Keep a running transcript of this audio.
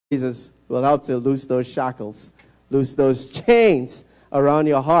Jesus will help to loose those shackles, loose those chains around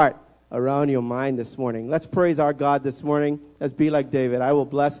your heart, around your mind this morning. Let's praise our God this morning. Let's be like David. I will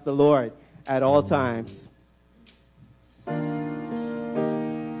bless the Lord at all times.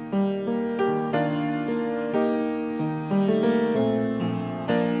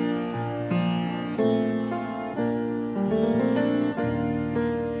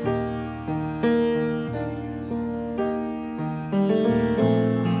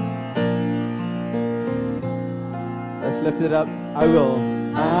 Lift it up. I will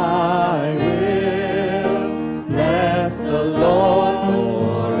bless the Lord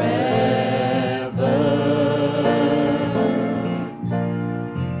forever.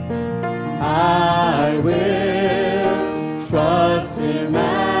 I will trust Him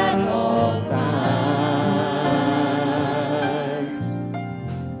at all times.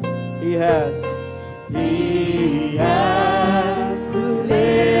 He has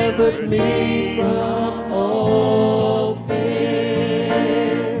delivered me from all.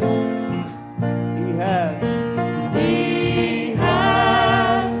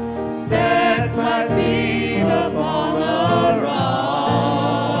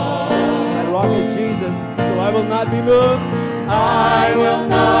 Not be moved. I will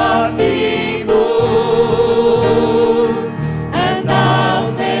not be moved. And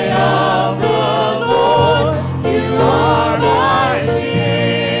I'll say of the Lord, You are my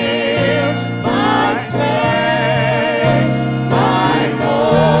shield, my strength, my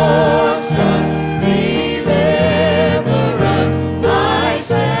portion, deliverer, my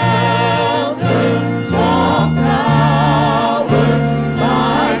shelter, strong tower,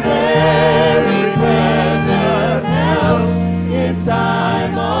 my very present in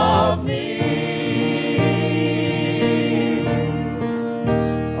time of need.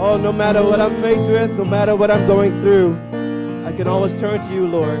 Oh, no matter what I'm faced with, no matter what I'm going through, I can always turn to You,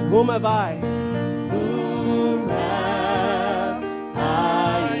 Lord. Whom have I? Whom have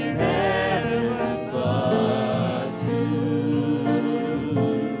I in heaven but You?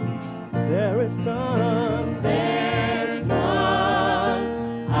 There is none. There is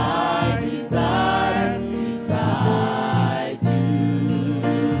none I desire beside You.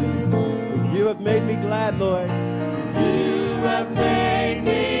 You have made me glad, Lord. You have made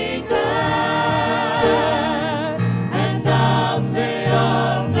me glad, and I'll say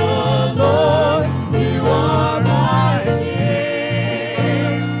of the Lord, You are my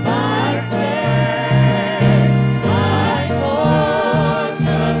shield, my strength, my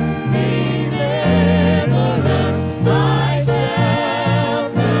portion, deliverer, my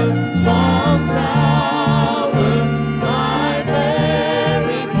shelter, strong tower, my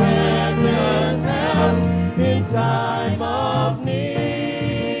very present help in time of need.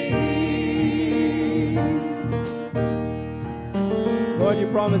 Lord, You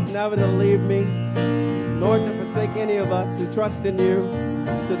promised never to leave me, nor to forsake any of us who trust in You,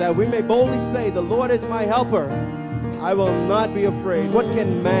 so that we may boldly say, the Lord is my helper. I will not be afraid. What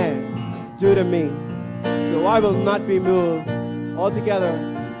can man do to me? So I will not be moved. All together,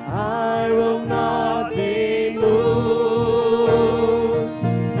 I will not be moved.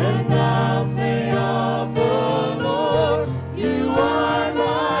 And I'll say of the Lord, You are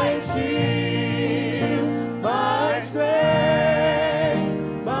my shield, my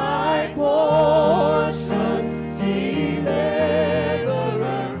strength, my portion, deliverer,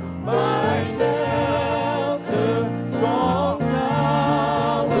 my shelter, strong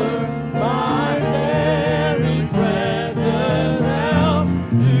tower, my very present help.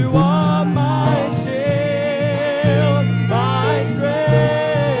 You are my shield, my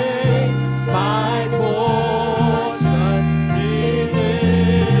strength, my portion,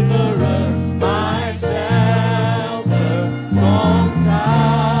 deliverer, my shelter, strong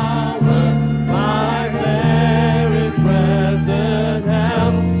tower, my very present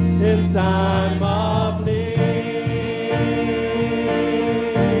help in time of need.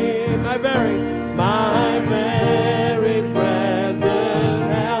 My very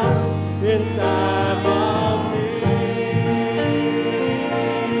present help in time of need.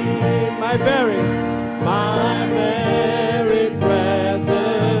 My very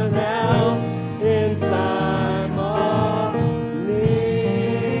present help in time of need.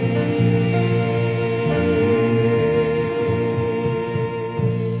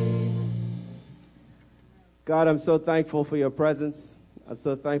 God, I'm so thankful for Your presence. I'm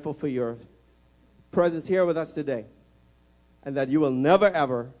so thankful for Your presence here with us today. And that You will never,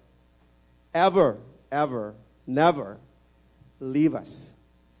 ever, ever, ever, never leave us.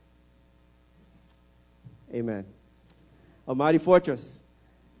 Amen. A mighty fortress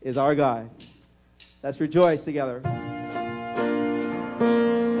is our God. Let's rejoice together.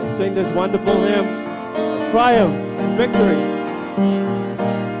 and sing this wonderful hymn of triumph and victory.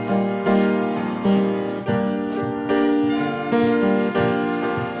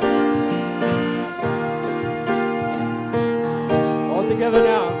 Together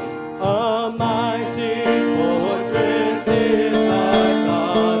now. A mighty fortress is our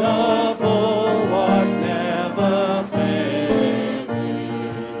God, a bulwark never failing.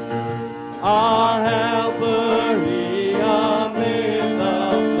 Our helper, he amid the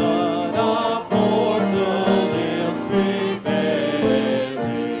flood of mortal ills prevailing.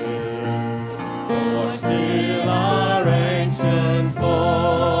 For still our ancient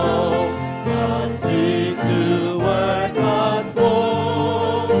foe God seeks to work us more.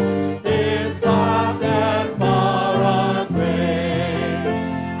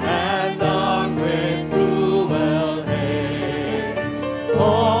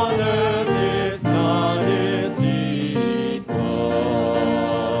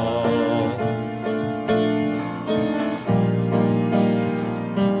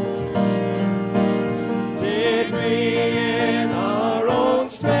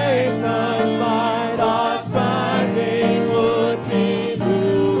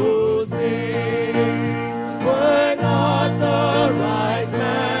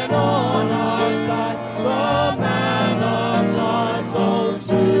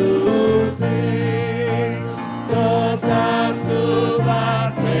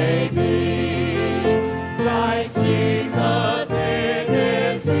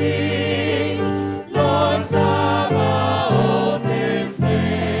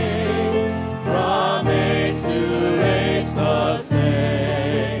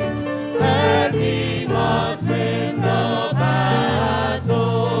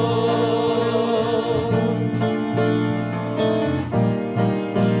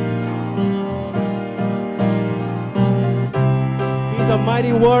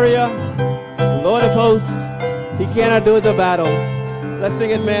 Warrior, Lord of hosts, he cannot do the battle. Let's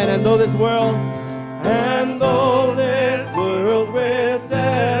sing it, man. And though this world with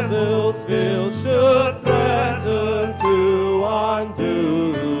devils filled should threaten to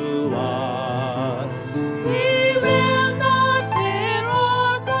undo us, we will not fear.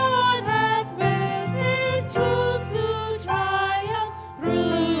 Our God hath made his truth to triumph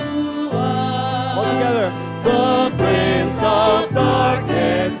through us. All together. The Prince of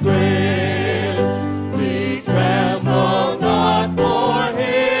Darkness grim, we tremble not for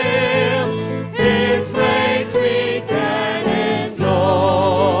him. His rage we can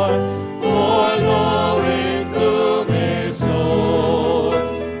endure, for though his doom is sure,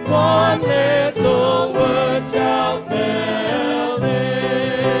 one little word shall fail him.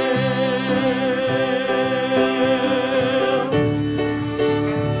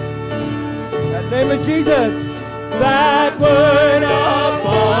 That name of Jesus. That word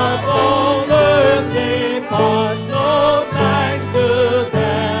above all earthly thought, no thanks to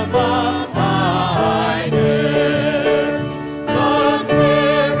them abideth. The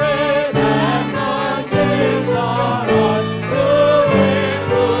Spirit and the gifts are us, through him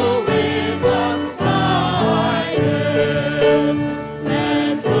who with us guideth.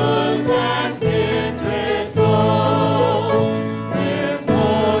 Let roots and kindred flow, this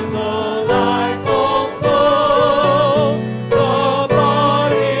mortal life also.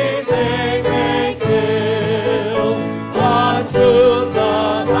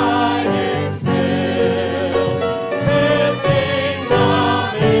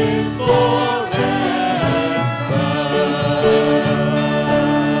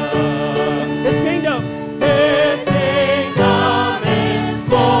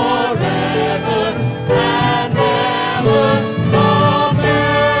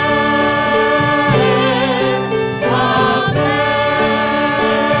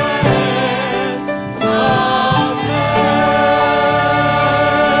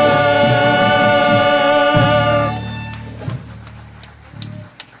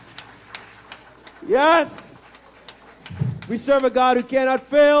 We serve a God who cannot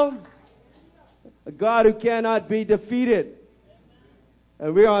fail, a God who cannot be defeated.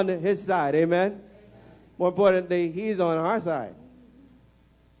 And we're on his side, amen? More importantly, he's on our side.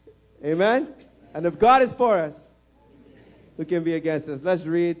 Amen? And if God is for us, who can be against us? Let's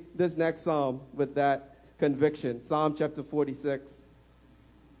read this next psalm with that conviction. Psalm chapter 46.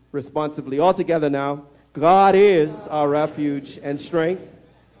 Responsively. All together now. God is our refuge and strength,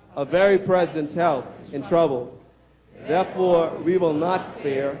 a very present help in trouble. Therefore we will not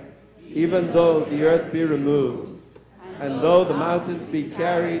fear, even though the earth be removed, and though the mountains be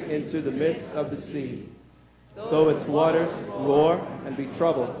carried into the midst of the sea, though its waters roar and be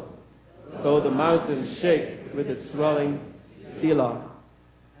troubled, though the mountains shake with its swelling, Selah.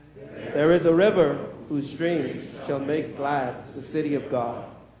 There is a river whose streams shall make glad the city of God,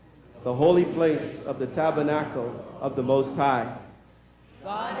 the holy place of the tabernacle of the Most High.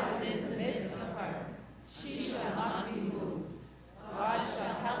 God is in the midst of her. She shall not be moved. God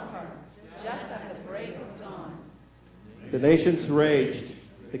shall help her just at the break of dawn. The nations raged.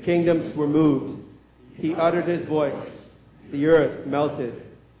 The kingdoms were moved. He uttered his voice. The earth melted.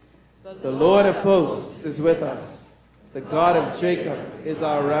 The Lord of hosts is with us. The God of Jacob is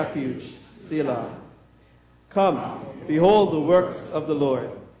our refuge. Selah. Come, behold the works of the Lord,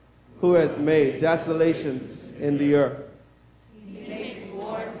 who has made desolations in the earth. He makes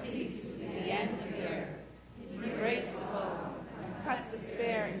war cease to the end of the earth. He breaks the bow and cuts the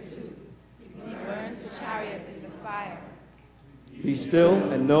spear in two. He burns the chariot in the fire. Be still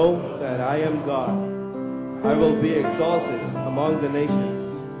and know that I am God. I will be exalted among the nations.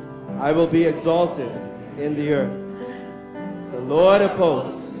 I will be exalted in the earth. The Lord of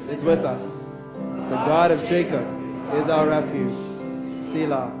hosts is with us. The God of Jacob is our refuge.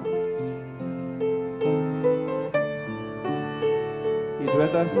 Selah. He's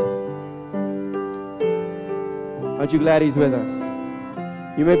with us. Aren't you glad he's with us?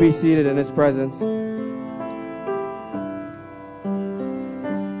 You may be seated in his presence.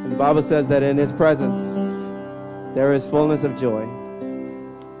 And the Bible says that in his presence there is fullness of joy.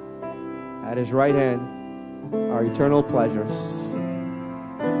 At his right hand are eternal pleasures.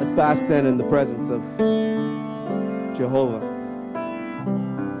 Let's bask then in the presence of Jehovah,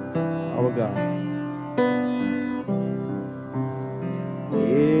 our God.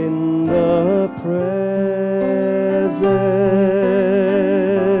 In the presence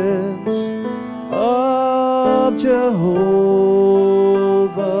of Jehovah,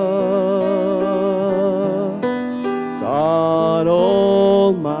 God Almighty,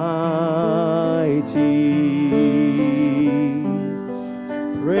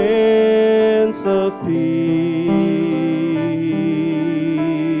 Prince of Peace,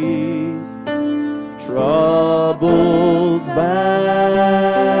 troubles vanished,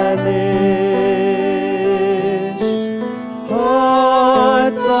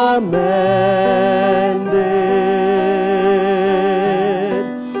 hearts are mended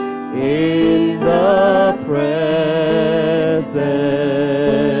in the presence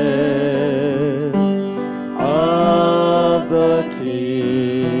of the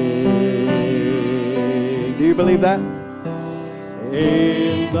King. Do you believe that?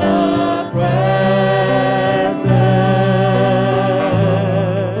 In the presence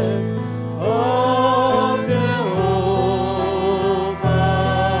of Jehovah,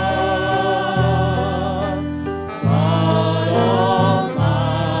 God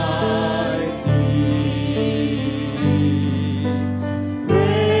Almighty,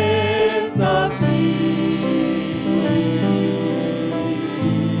 Prince of Peace,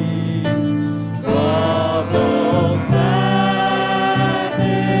 troubles vanish,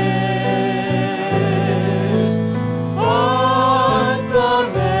 hearts are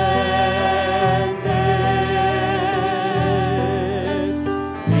mended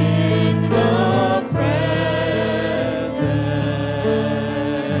in the presence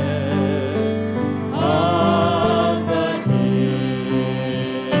of the King.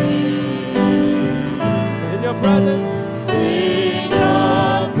 In your presence, in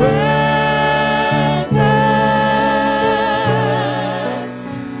your presence,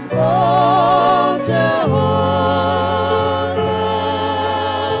 oh Jehovah,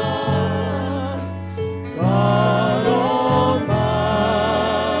 God Almighty,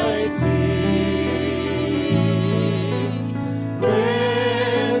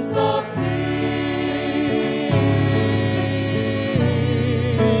 Prince of Peace,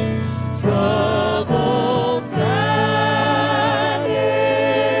 troubles vanish,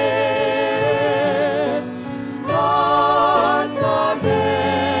 hearts are mended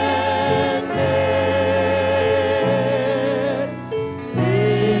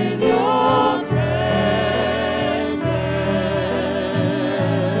in your presence,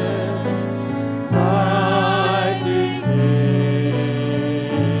 mighty King.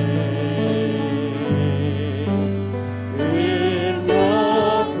 In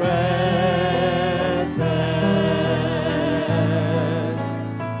your presence,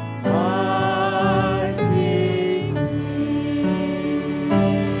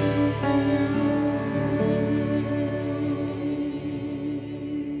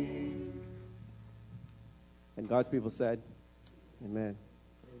 and God's people said, Amen.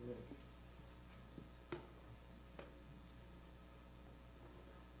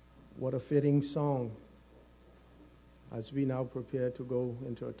 What a fitting song as we now prepare to go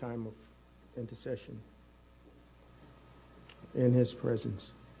into a time of intercession in his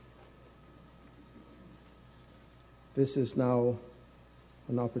presence. This is now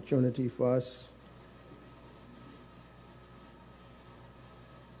an opportunity for us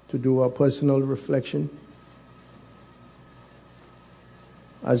to do our personal reflection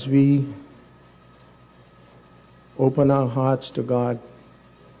as we open our hearts to God,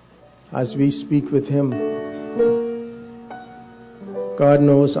 as we speak with Him. God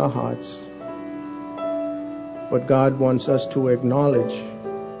knows our hearts, but God wants us to acknowledge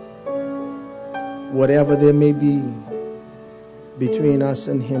whatever there may be between us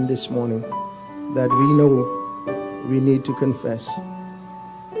and Him this morning that we know we need to confess.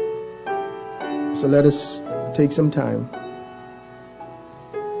 So let us take some time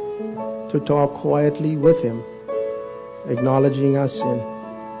to talk quietly with Him, acknowledging our sin,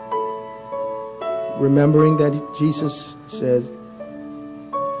 remembering that Jesus says,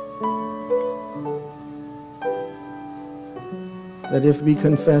 that if we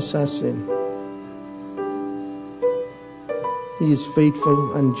confess our sin, He is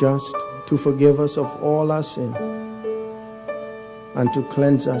faithful and just to forgive us of all our sin and to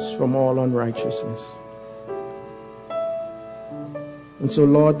cleanse us from all unrighteousness. And so,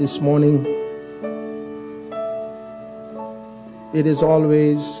 Lord, this morning, it is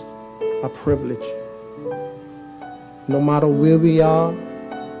always a privilege, no matter where we are,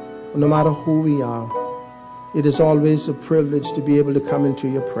 no matter who we are, it is always a privilege to be able to come into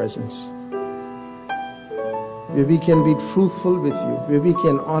your presence, where we can be truthful with you, where we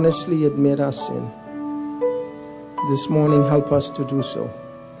can honestly admit our sin. This morning, help us to do so.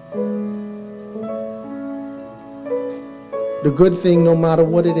 The good thing, no matter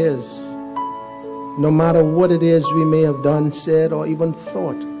what it is we may have done, said, or even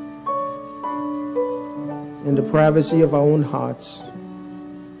thought, in the privacy of our own hearts,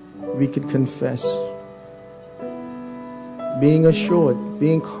 we could confess, being assured,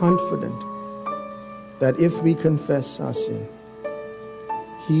 being confident that if we confess our sin,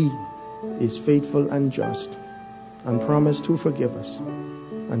 He is faithful and just and promised to forgive us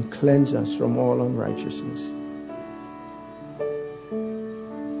and cleanse us from all unrighteousness.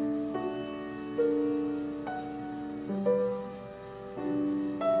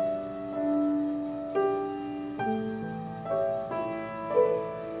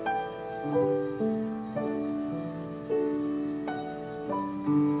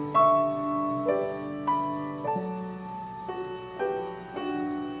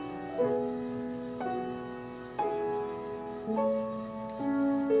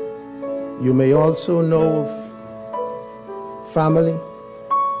 You may also know of family,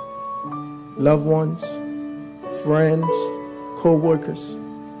 loved ones, friends, co-workers,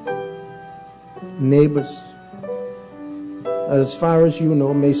 neighbors, as far as you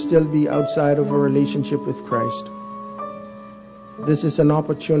know, may still be outside of a relationship with Christ. This is an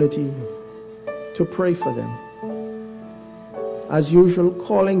opportunity to pray for them. As usual,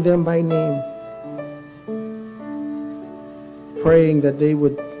 calling them by name, praying that they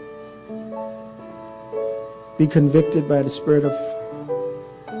would be convicted by the Spirit of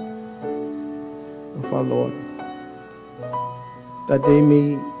our Lord, that they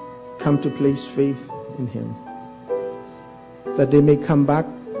may come to place faith in Him, that they may come back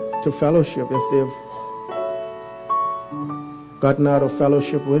to fellowship if they've gotten out of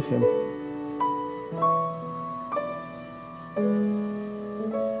fellowship with Him.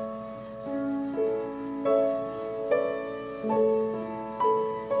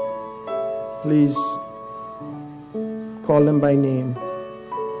 Please call them by name.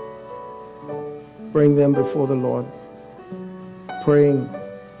 Bring them before the Lord, praying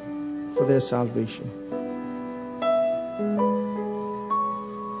for their salvation.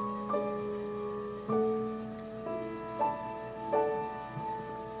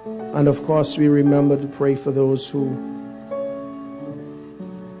 And of course, we remember to pray for those who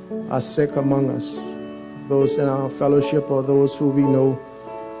are sick among us, those in our fellowship or those who we know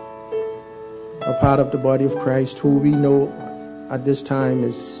are part of the body of Christ, who we know at this time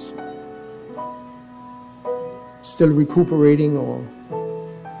is still recuperating or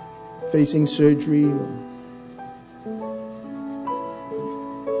facing surgery or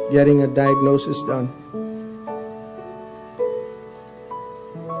getting a diagnosis done.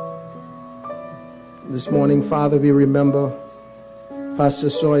 This morning, Father, we remember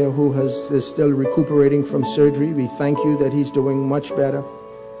Pastor Sawyer, who is still recuperating from surgery. We thank you that he's doing much better.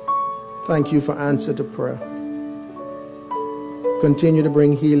 Thank you for answer to prayer. Continue to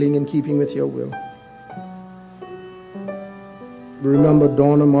bring healing in keeping with your will. We remember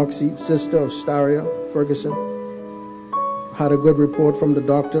Donna Moxie, sister of Staria Ferguson, had a good report from the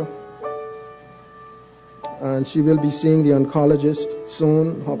doctor, and she will be seeing the oncologist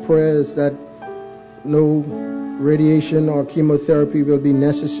soon. Her prayer is that no radiation or chemotherapy will be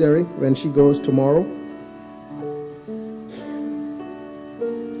necessary when she goes tomorrow.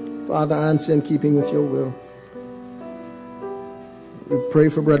 Father, answer in keeping with your will. We pray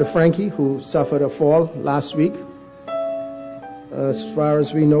for Brother Frankie, who suffered a fall last week. As far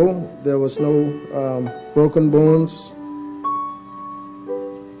as we know, there was no broken bones,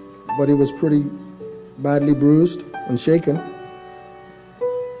 but he was pretty badly bruised and shaken.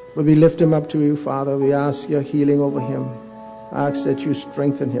 But we lift him up to you, Father. We ask your healing over him. I ask that you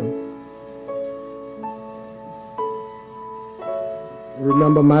strengthen him.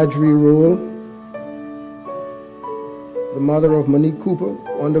 Remember Marjorie Rule, the mother of Monique Cooper,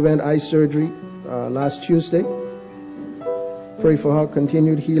 underwent eye surgery last Tuesday. Pray for her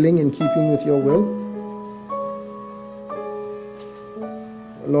continued healing in keeping with your will.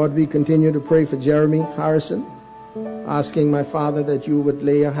 Lord, we continue to pray for Jeremy Harrison, asking my Father that you would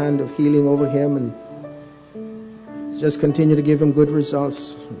lay a hand of healing over him and just continue to give him good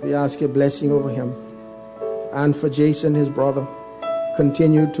results. We ask your blessing over him. And for Jason, his brother,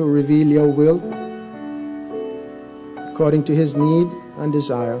 continue to reveal your will according to his need and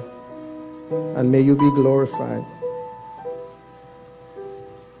desire, and may you be glorified.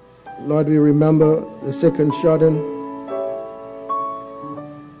 Lord, we remember the sick and shut-in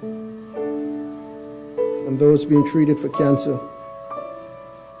and those being treated for cancer.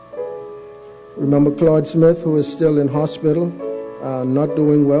 Remember Claude Smith, who is still in hospital, not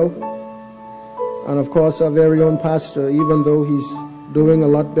doing well. And of course, our very own pastor, even though he's doing a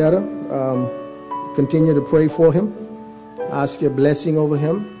lot better, continue to pray for him. Ask your blessing over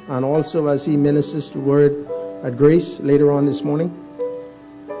him, and also as he ministers the word at Grace later on this morning,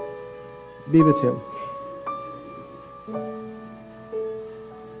 be with him.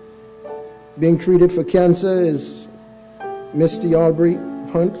 Being treated for cancer is Misty Aubrey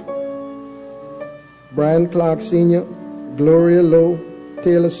Hunt, Brian Clark Sr., Gloria Lowe,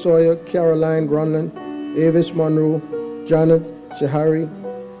 Taylor Sawyer, Caroline Grunland, Avis Monroe, Janet Chihari,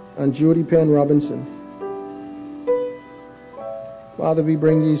 and Judy Penn Robinson. Father, we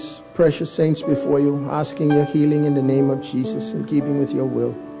bring these precious saints before you, asking your healing in the name of Jesus, in keeping with your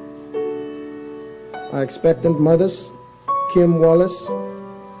will. Our expectant mothers, Kim Wallace,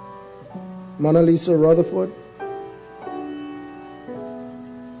 Mona Lisa Rutherford.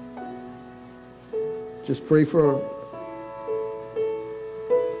 Just pray for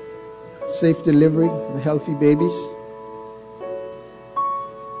safe delivery and healthy babies.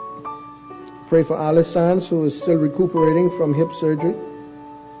 Pray for Alice Sands, who is still recuperating from hip surgery.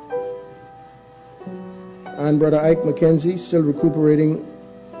 And Brother Ike McKenzie, still recuperating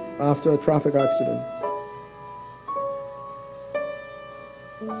after a traffic accident.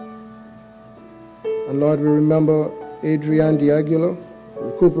 And Lord, we remember Adrienne Diagulo,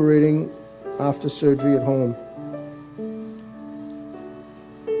 recuperating after surgery at home.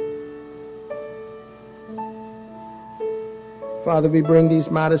 Father, we bring these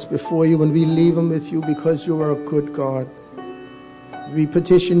matters before you and we leave them with you because you are a good God. We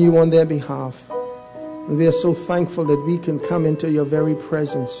petition you on their behalf. And we are so thankful that we can come into your very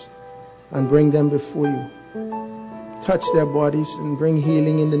presence and bring them before you. Touch their bodies and bring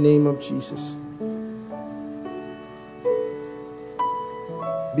healing in the name of Jesus.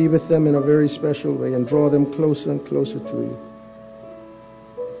 Be with them in a very special way and draw them closer and closer to you.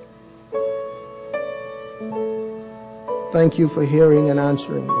 Thank you for hearing and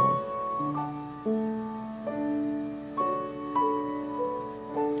answering, Lord.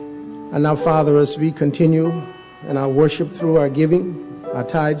 And now, Father, as we continue in our worship through our giving, our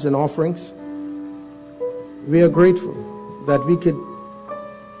tithes and offerings, we are grateful that we could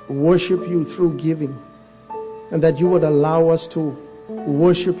worship you through giving and that you would allow us to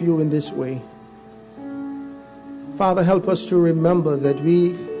worship you in this way. Father, help us to remember that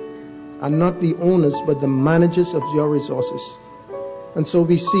we are not the owners but the managers of your resources. And so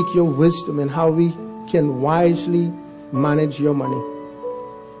we seek your wisdom in how we can wisely manage your money.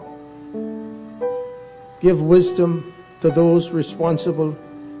 Give wisdom to those responsible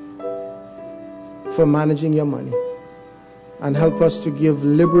for managing your money. And help us to give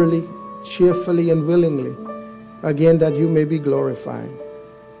liberally, cheerfully, and willingly, again, that you may be glorified.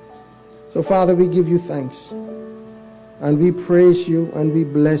 So, Father, we give you thanks. And we praise you and we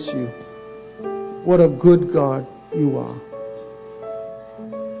bless you. What a good God you are.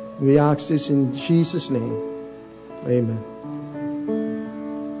 We ask this in Jesus' name. Amen.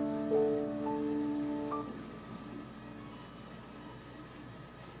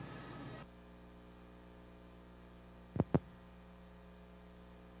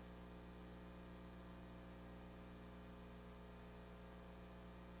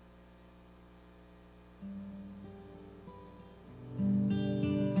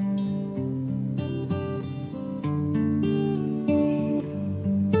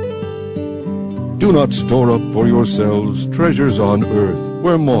 Do not store up for yourselves treasures on earth,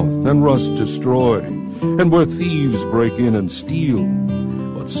 where moth and rust destroy, and where thieves break in and steal.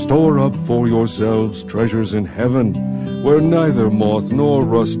 But store up for yourselves treasures in heaven, where neither moth nor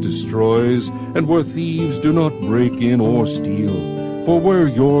rust destroys, and where thieves do not break in or steal. For where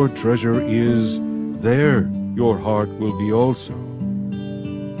your treasure is, there your heart will be also.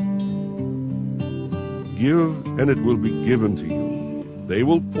 Give, and it will be given to you. They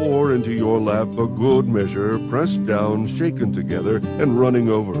will pour into your lap a good measure, pressed down, shaken together, and running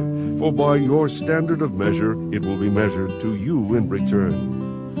over. For by your standard of measure it will be measured to you in return.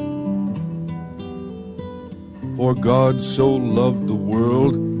 For God so loved the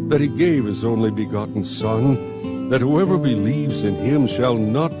world that he gave his only begotten Son, that whoever believes in him shall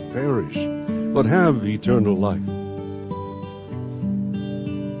not perish, but have eternal life.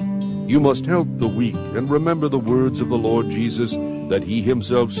 You must help the weak, and remember the words of the Lord Jesus, that he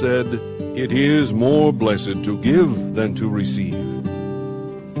himself said, "It is more blessed to give than to receive."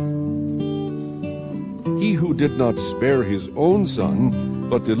 He who did not spare his own Son,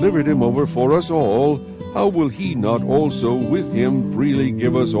 but delivered him over for us all, how will he not also with him freely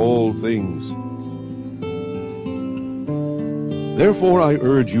give us all things? Therefore I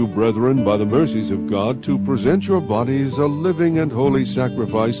urge you, brethren, by the mercies of God, to present your bodies a living and holy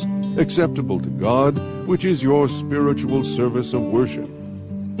sacrifice, acceptable to God, which is your spiritual service of worship.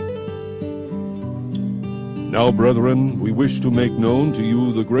 Now, brethren, we wish to make known to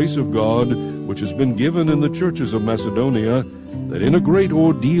you the grace of God, which has been given in the churches of Macedonia, that in a great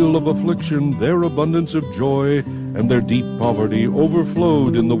ordeal of affliction their abundance of joy and their deep poverty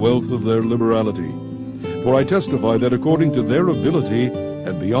overflowed in the wealth of their liberality. For I testify that according to their ability,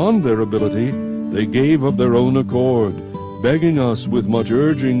 and beyond their ability, they gave of their own accord, begging us with much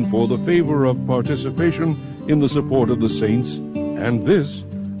urging for the favor of participation in the support of the saints, and this,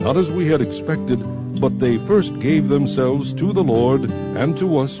 not as we had expected, but they first gave themselves to the Lord and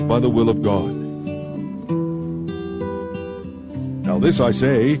to us by the will of God. Now this I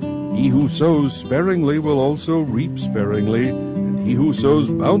say, he who sows sparingly will also reap sparingly, and he who sows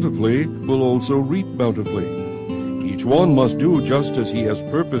bountifully will also reap bountifully. Each one must do just as he has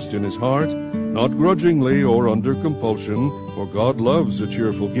purposed in his heart, not grudgingly or under compulsion, for God loves a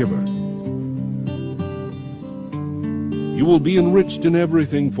cheerful giver. You will be enriched in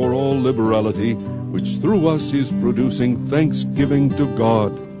everything for all liberality, which through us is producing thanksgiving to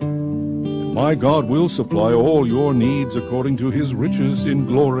God. And my God will supply all your needs according to his riches in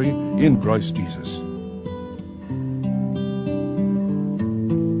glory in Christ Jesus.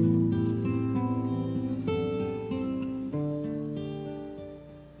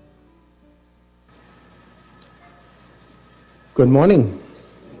 Good morning.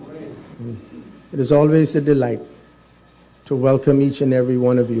 It is always a delight to welcome each and every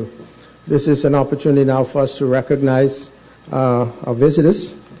one of you. This is an opportunity now for us to recognize our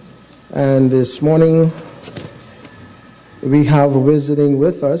visitors. And this morning we have visiting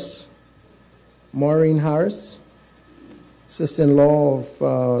with us Maureen Harris, sister-in-law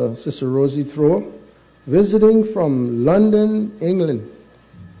of Sister Rosie Thrower, visiting from London, England.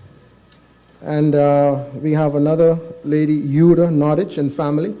 And we have another lady, Yuda Nordich, and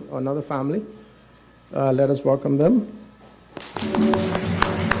family, another family. Let us welcome them.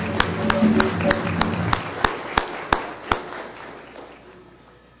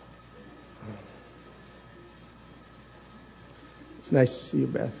 It's nice to see you,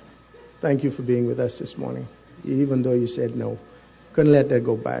 Beth. Thank you for being with us this morning, even though you said no. Couldn't let that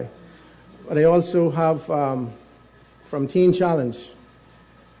go by. But I also have from Teen Challenge,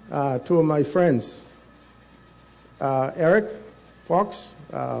 two of my friends, Eric Fox,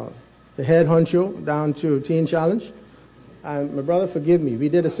 the head honcho down to Teen Challenge, and my brother, forgive me, we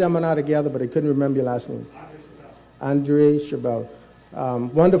did a seminar together, but I couldn't remember your last name. Andre Chabel.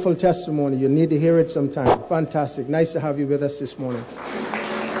 Wonderful testimony. You need to hear it sometime. Fantastic. Nice to have you with us this morning.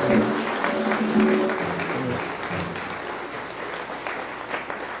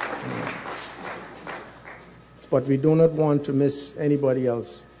 But we do not want to miss anybody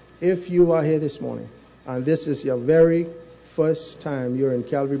else. If you are here this morning, and this is your very first time you're in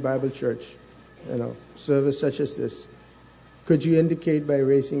Calvary Bible Church, service such as this, could you indicate by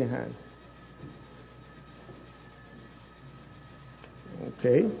raising a hand?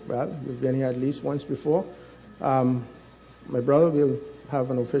 Okay, well, you've been here at least once before. My brother will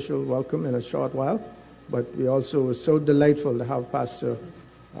have an official welcome in a short while, but we also were so delightful to have Pastor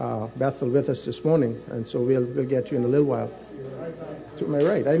Bethel with us this morning, and so we'll get you in a little while. To my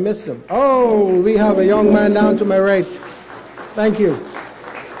right, I missed him. Oh, we have a young man down to my right. Thank you.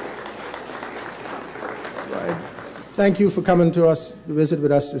 Right. Thank you for coming to us to visit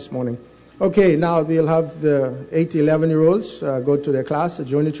with us this morning. Okay, now we'll have the 8 to 11-year-olds go to their class at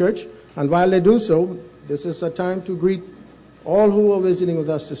join the church. And while they do so, this is a time to greet all who are visiting with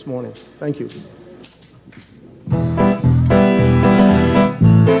us this morning. Thank you.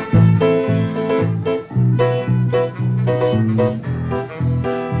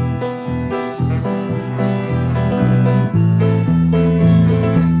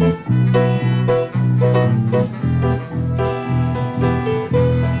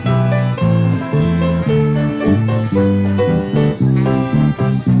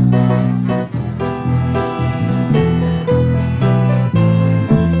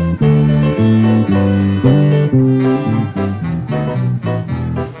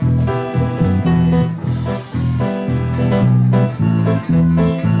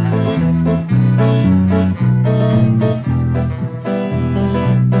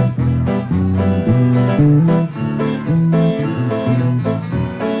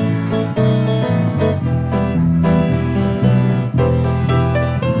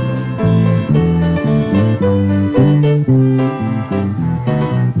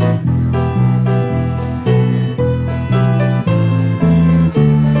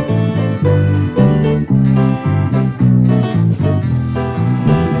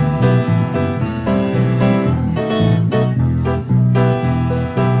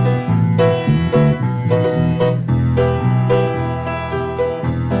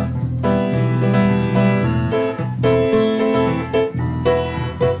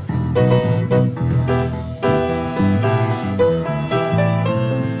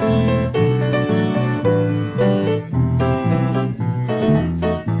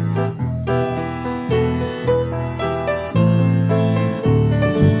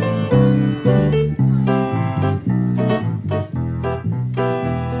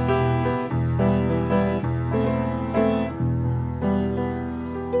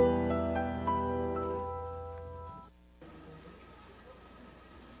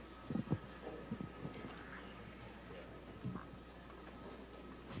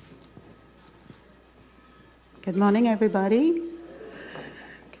 Good morning, everybody.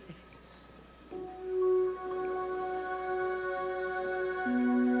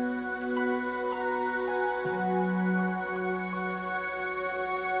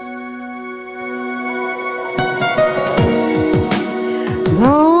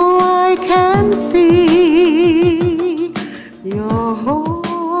 Though I can see your holy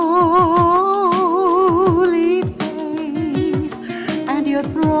face and your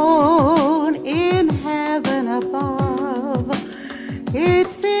throne in heaven above, it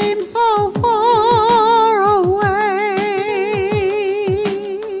seems so far away.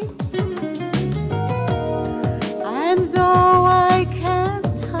 And though I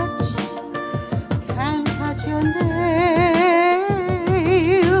can't touch your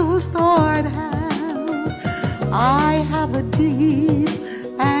nail-scarred hands, I have a deep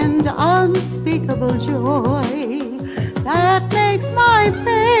and unspeakable joy that makes my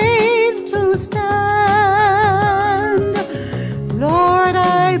faith to stand. Lord,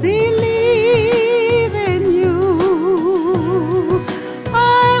 I believe in you.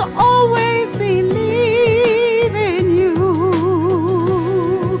 I'll always believe in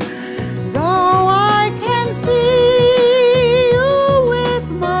you. Though I can see you with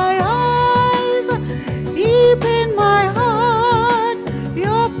my eyes, deep in my heart,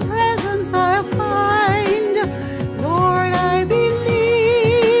 your presence I'll find. Lord, I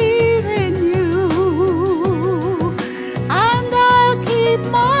believe in you, and I'll keep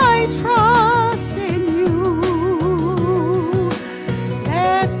my trust in you.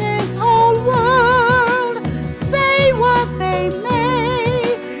 Let this whole world say what they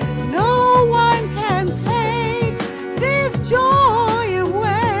may, no one can take this joy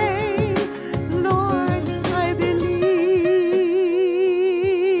away. Lord, I believe.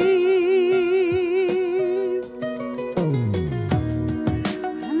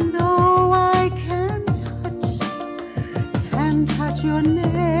 And though I can't touch your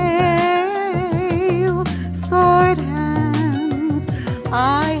nail-scarred hands,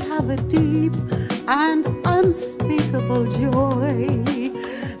 I have a deep and unspeakable joy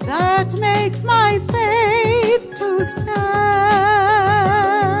that makes my faith to stand.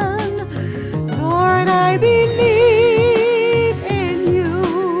 Lord, I believe in you.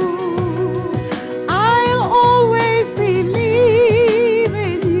 I'll always believe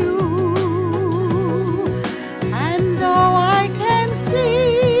in you. And though I can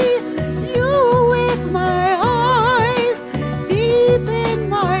see you with my eyes, deep in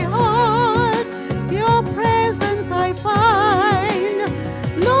my heart, your presence I find.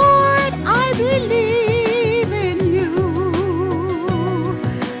 Lord, I believe in you.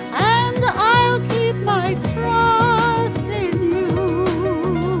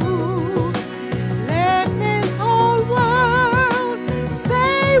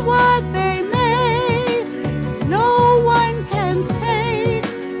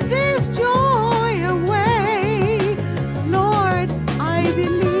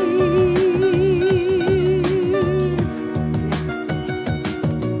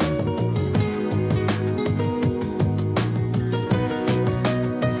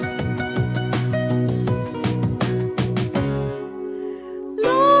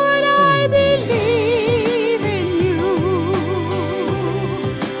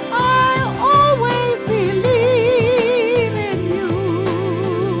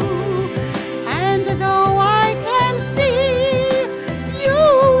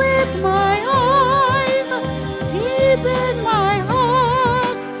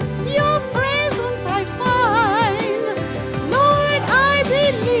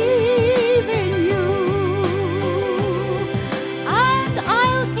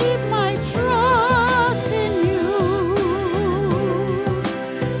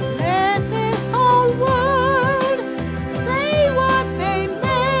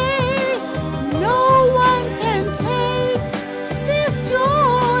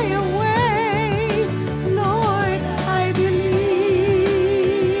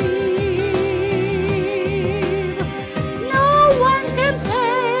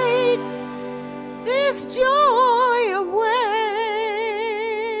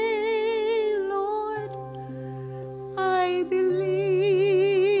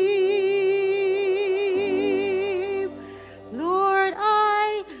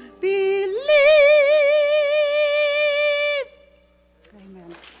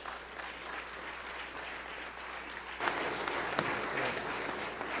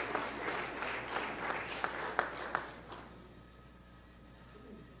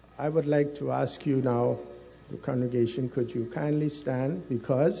 I would like to ask you now, the congregation, could you kindly stand,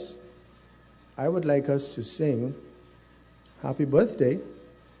 because I would like us to sing happy birthday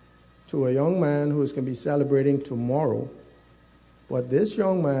to a young man who is going to be celebrating tomorrow. But this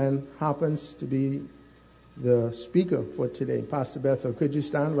young man happens to be the speaker for today. Pastor Bethel, could you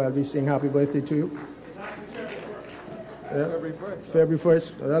stand while we sing happy birthday to you? February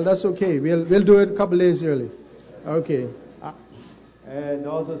 1st. Well, that's okay. We'll do it a couple days early. Okay. And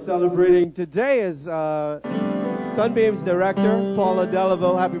also celebrating today is Sunbeam's director, Paula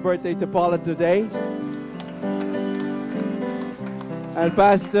Delaveau. Happy birthday to Paula today. And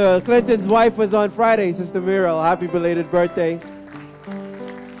Pastor Clinton's wife was on Friday, Sister Muriel. Happy belated birthday.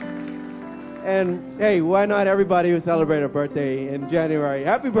 And hey, why not everybody who celebrated a birthday in January?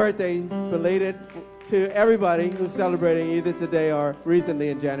 Happy birthday, belated, to everybody who's celebrating either today or recently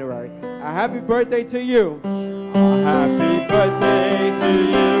in January. A happy birthday to you. A happy birthday to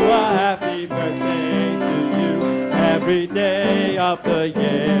you, a happy birthday to you. Every day of the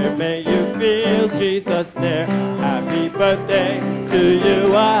year, may you feel Jesus near. Happy birthday to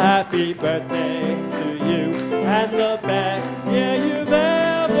you, a happy birthday to you. And the best year you've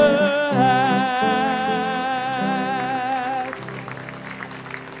ever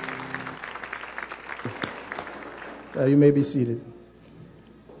had. You may be seated.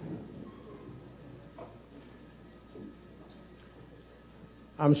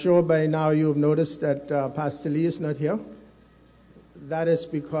 I'm sure by now you have noticed that Pastor Lee is not here. That is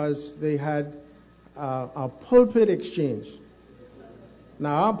because they had a pulpit exchange.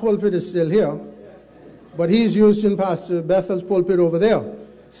 Now, our pulpit is still here, but he's using Pastor Bethel's pulpit over there.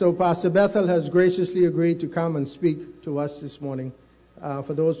 So Pastor Bethel has graciously agreed to come and speak to us this morning.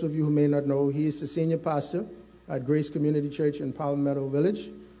 For those of you who may not know, he is the senior pastor at Grace Community Church in Palmetto Village.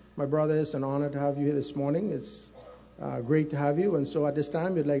 My brother, it's an honor to have you here this morning. It's great to have you. And so at this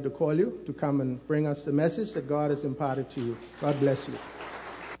time, we'd like to call you to come and bring us the message that God has imparted to you. God bless you.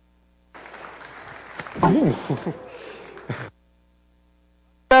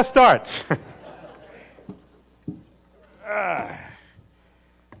 Best start.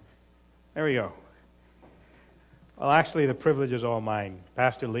 There we go. Well, actually, the privilege is all mine.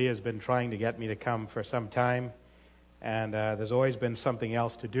 Pastor Lee has been trying to get me to come for some time, and there's always been something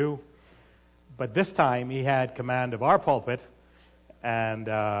else to do. But this time, he had command of our pulpit, and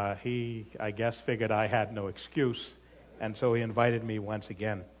he, I guess, figured I had no excuse, and so he invited me once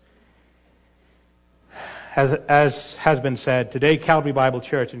again. As has been said, today Calvary Bible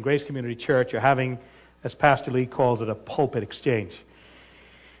Church and Grace Community Church are having, as Pastor Lee calls it, a pulpit exchange.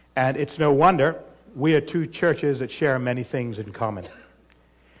 And it's no wonder. We are two churches that share many things in common.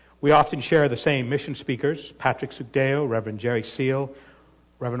 We often share the same mission speakers, Patrick Sugdeo, Reverend Jerry Seal,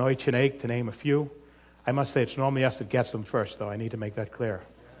 Reverend Oy Chinake, to name a few. I must say it's normally us that gets them first, though. I need to make that clear.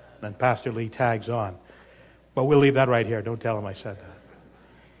 And Pastor Lee tags on. But we'll leave that right here. Don't tell him I said that.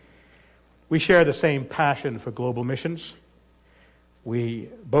 We share the same passion for global missions. We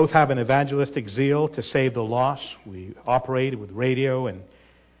both have an evangelistic zeal to save the lost. We operate with radio and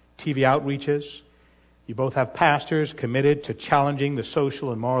TV outreaches. You both have pastors committed to challenging the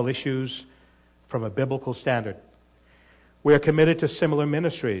social and moral issues from a biblical standard. We are committed to similar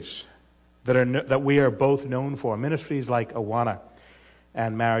ministries that we are both known for, ministries like Awana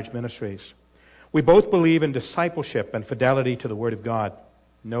and marriage ministries. We both believe in discipleship and fidelity to the Word of God.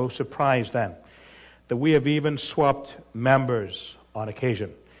 No surprise then that we have even swapped members on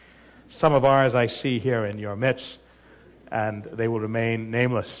occasion. Some of ours I see here in your midst, and they will remain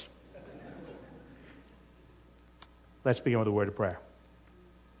nameless. Let's begin with a word of prayer.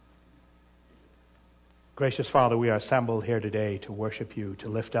 Gracious Father, we are assembled here today to worship you, to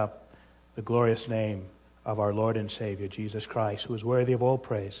lift up the glorious name of our Lord and Savior, Jesus Christ, who is worthy of all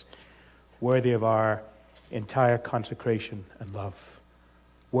praise, worthy of our entire consecration and love,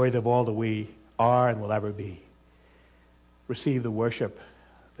 worthy of all that we are and will ever be. Receive the worship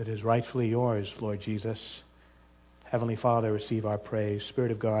that is rightfully yours, Lord Jesus. Heavenly Father, receive our praise.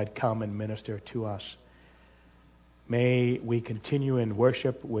 Spirit of God, come and minister to us. May we continue in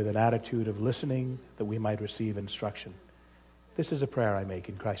worship with an attitude of listening that we might receive instruction. This is a prayer I make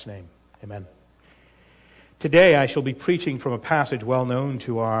in Christ's name. Amen. Today I shall be preaching from a passage well known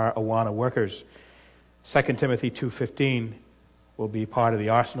to our Awana workers. 2 Timothy 2:15 will be part of the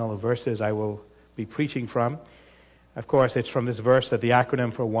arsenal of verses I will be preaching from. Of course, it's from this verse that the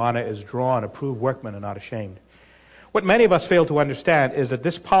acronym for Awana is drawn: approved workmen and not ashamed. What many of us fail to understand is that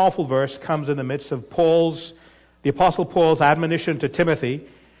this powerful verse comes in the midst of the Apostle Paul's admonition to Timothy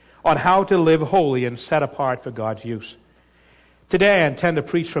on how to live holy and set apart for God's use. Today I intend to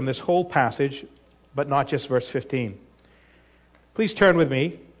preach from this whole passage, but not just verse 15. Please turn with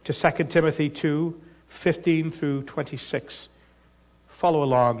me to 2 Timothy 2, 15 through 26. Follow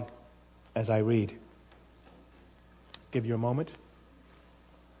along as I read. Give you a moment.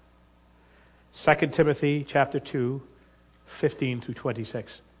 2 Timothy chapter 2, 15 through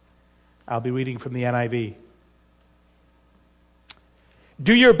 26. I'll be reading from the NIV.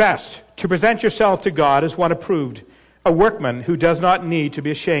 Do your best to present yourself to God as one approved, a workman who does not need to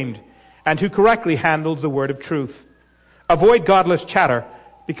be ashamed, and who correctly handles the word of truth. Avoid godless chatter,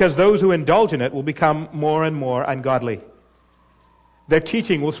 because those who indulge in it will become more and more ungodly. Their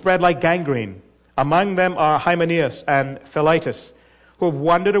teaching will spread like gangrene. Among them are Hymenaeus and Philetus, who have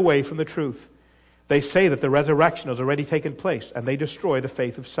wandered away from the truth. They say that the resurrection has already taken place, and they destroy the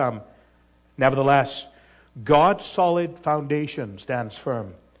faith of some. Nevertheless, God's solid foundation stands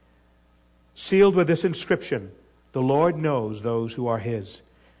firm, sealed with this inscription: the Lord knows those who are his.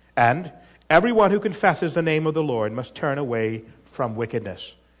 And everyone who confesses the name of the Lord must turn away from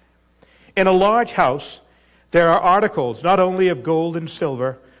wickedness. In a large house, there are articles not only of gold and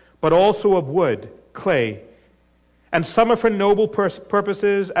silver, but also of wood, clay, and some are for noble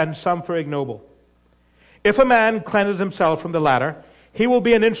purposes and some for ignoble. If a man cleanses himself from the latter, he will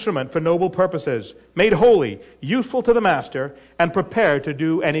be an instrument for noble purposes, made holy, useful to the master, and prepared to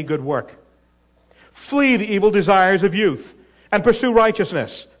do any good work. Flee the evil desires of youth, and pursue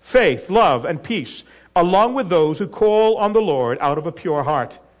righteousness, faith, love, and peace, along with those who call on the Lord out of a pure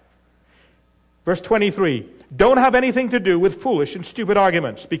heart. Verse 23, don't have anything to do with foolish and stupid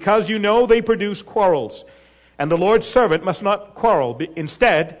arguments, because you know they produce quarrels. And the Lord's servant must not quarrel.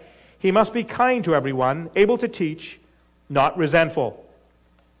 Instead, he must be kind to everyone, able to teach, not resentful.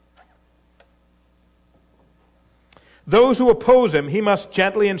 Those who oppose him he must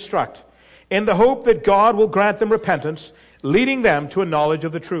gently instruct, in the hope that God will grant them repentance, leading them to a knowledge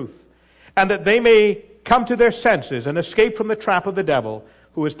of the truth, and that they may come to their senses and escape from the trap of the devil,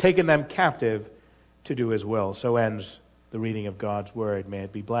 who has taken them captive to do his will. So ends the reading of God's word. May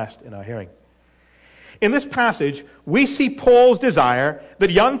it be blessed in our hearing. In this passage, we see Paul's desire that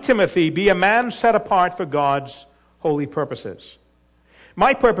young Timothy be a man set apart for God's holy purposes.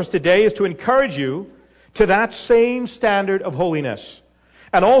 My purpose today is to encourage you to that same standard of holiness,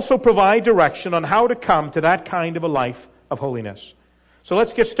 and also provide direction on how to come to that kind of a life of holiness. So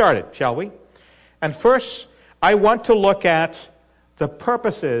let's get started, shall we? And first, I want to look at the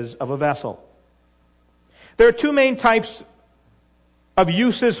purposes of a vessel. There are two main types of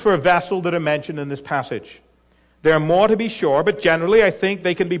uses for a vessel that are mentioned in this passage. There are more, to be sure, but generally I think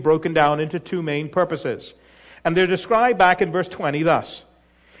they can be broken down into two main purposes. And they're described back in verse 20 thus.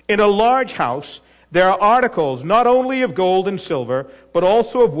 In a large house, there are articles not only of gold and silver, but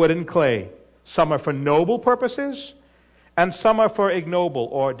also of wood and clay. Some are for noble purposes, and some are for ignoble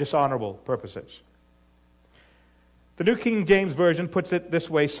or dishonorable purposes. The New King James Version puts it this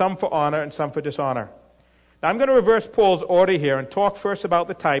way: some for honor and some for dishonor. Now I'm going to reverse Paul's order here and talk first about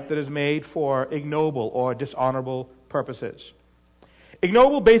the type that is made for ignoble or dishonorable purposes.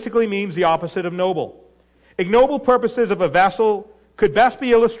 Ignoble basically means the opposite of noble. Ignoble purposes of a vessel could best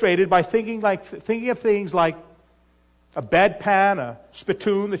be illustrated by thinking of things like a bedpan, a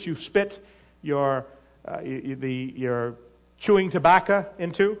spittoon that you spit your chewing tobacco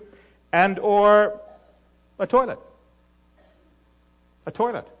into, and or a toilet. A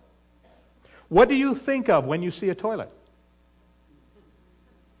toilet. What do you think of when you see a toilet?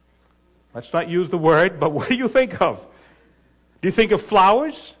 Let's not use the word, but what do you think of? Do you think of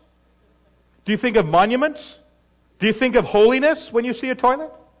flowers? Do you think of monuments? Do you think of holiness when you see a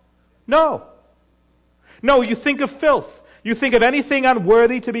toilet? No. No, you think of filth. You think of anything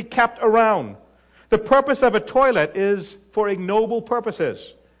unworthy to be kept around. The purpose of a toilet is for ignoble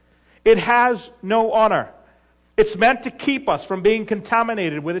purposes. It has no honor. It's meant to keep us from being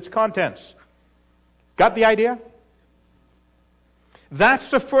contaminated with its contents. Got the idea? That's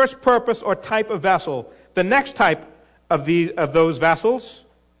the first purpose or type of vessel. The next type of those vessels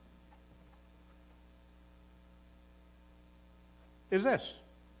is this: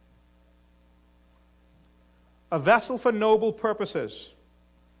 a vessel for noble purposes.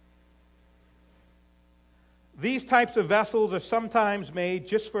 These types of vessels are sometimes made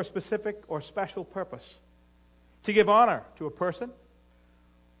just for a specific or special purpose, to give honor to a person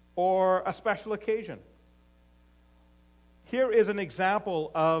or a special occasion. Here is an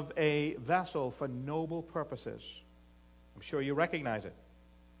example of a vessel for noble purposes. I'm sure you recognize it.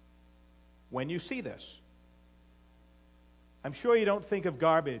 When you see this, I'm sure you don't think of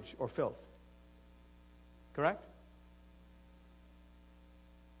garbage or filth. Correct?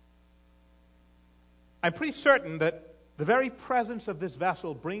 I'm pretty certain that the very presence of this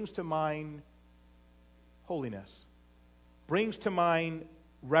vessel brings to mind holiness, brings to mind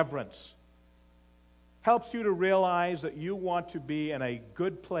reverence. Helps you to realize that you want to be in a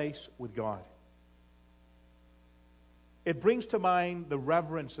good place with God. It brings to mind the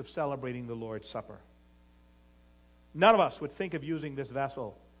reverence of celebrating the Lord's Supper. None of us would think of using this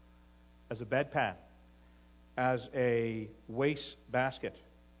vessel as a bedpan, as a waste basket,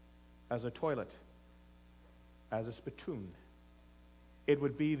 as a toilet, as a spittoon. It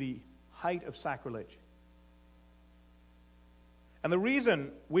would be the height of sacrilege. And the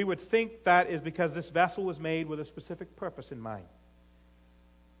reason we would think that is because this vessel was made with a specific purpose in mind.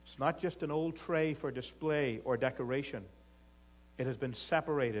 It's not just an old tray for display or decoration. It has been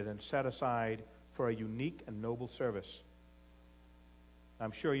separated and set aside for a unique and noble service.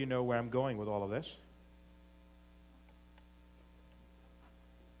 I'm sure you know where I'm going with all of this.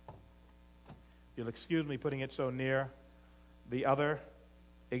 You'll excuse me putting it so near the other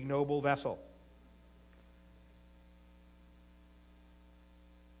ignoble vessel.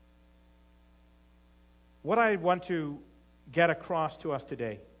 What I want to get across to us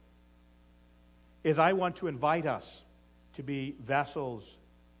today is I want to invite us to be vessels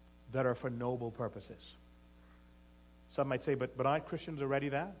that are for noble purposes. Some might say, but aren't Christians already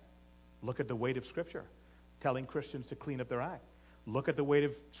that? Look at the weight of Scripture telling Christians to clean up their act. Look at the weight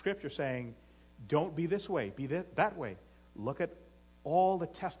of Scripture saying, don't be this way, be that way. Look at all the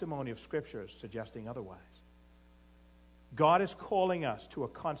testimony of Scriptures suggesting otherwise. God is calling us to a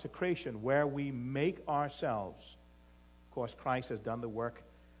consecration where we make ourselves. Of course, Christ has done the work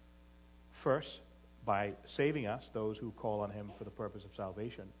first by saving us, those who call on Him for the purpose of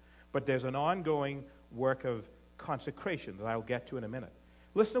salvation. But there's an ongoing work of consecration that I'll get to in a minute.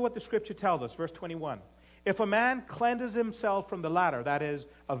 Listen to what the Scripture tells us, verse 21. If a man cleanses himself from the latter, that is,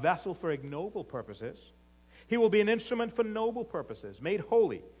 a vessel for ignoble purposes, he will be an instrument for noble purposes, made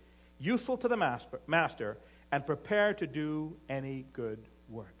holy, useful to the master, and prepared to do any good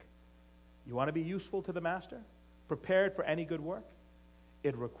work. You want to be useful to the master? Prepared for any good work?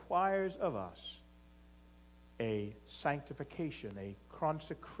 It requires of us a sanctification, a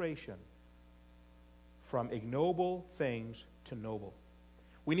consecration from ignoble things to noble.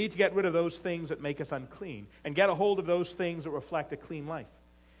 We need to get rid of those things that make us unclean and get a hold of those things that reflect a clean life.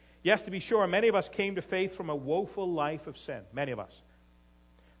 Yes, to be sure, many of us came to faith from a woeful life of sin. Many of us.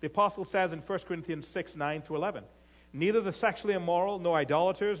 The apostle says in 1 Corinthians 6, 9 through 11, neither the sexually immoral, nor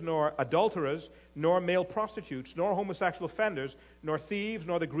idolaters, nor adulterers, nor male prostitutes, nor homosexual offenders, nor thieves,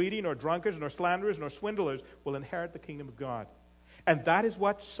 nor the greedy, nor drunkards, nor slanderers, nor swindlers will inherit the kingdom of God. And that is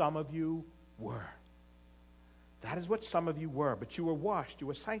what some of you were. That is what some of you were. But you were washed, you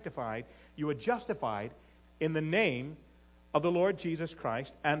were sanctified, you were justified in the name of the Lord Jesus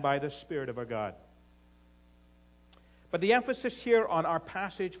Christ and by the Spirit of our God. But the emphasis here on our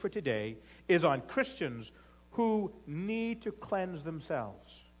passage for today is on Christians who need to cleanse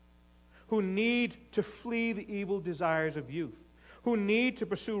themselves, who need to flee the evil desires of youth, who need to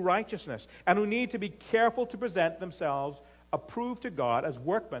pursue righteousness, and who need to be careful to present themselves approved to God as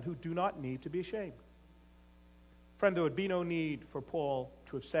workmen who do not need to be ashamed. Friend, there would be no need for Paul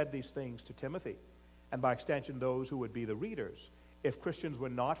to have said these things to Timothy, and by extension those who would be the readers, if Christians were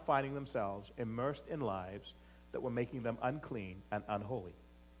not finding themselves immersed in lives that were making them unclean and unholy.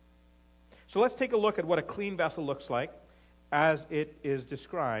 So let's take a look at what a clean vessel looks like as it is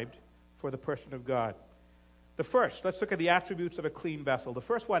described for the person of God. Let's look at the attributes of a clean vessel. The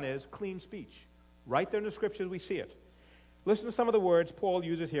first one is clean speech. Right there in the Scriptures we see it. Listen to some of the words Paul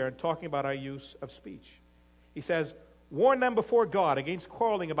uses here in talking about our use of speech. He says, warn them before God against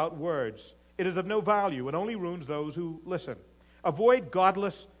quarreling about words. It is of no value and only ruins those who listen. Avoid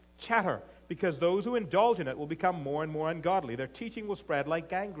godless chatter, because those who indulge in it will become more and more ungodly. Their teaching will spread like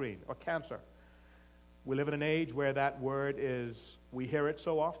gangrene or cancer. We live in an age where that word we hear it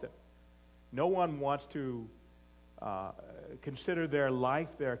so often. No one wants to consider their life,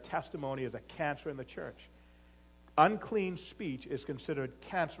 their testimony as a cancer in the church. Unclean speech is considered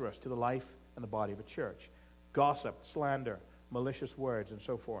cancerous to the life and the body of a church. Gossip, slander, malicious words, and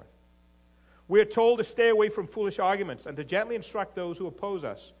so forth. We are told to stay away from foolish arguments and to gently instruct those who oppose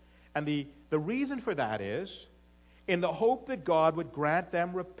us. And the reason for that is in the hope that God would grant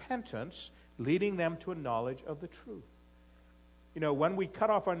them repentance, leading them to a knowledge of the truth. You know, when we cut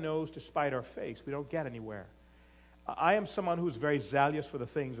off our nose to spite our face, we don't get anywhere. I am someone who's very zealous for the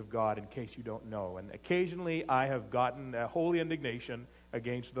things of God, in case you don't know. And occasionally I have gotten a holy indignation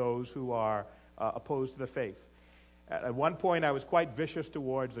against those who are opposed to the faith. At one point, I was quite vicious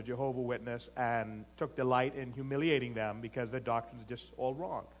towards the Jehovah's Witness and took delight in humiliating them because their doctrines are just all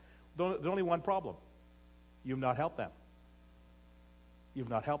wrong. There's only one problem. You've not helped them. You've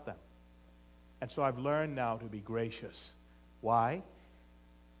not helped them. And so I've learned now to be gracious. Why?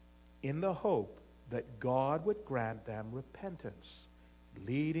 in the hope that God would grant them repentance,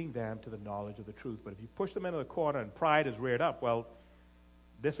 leading them to the knowledge of the truth. But if you push them into the corner and pride is reared up, well,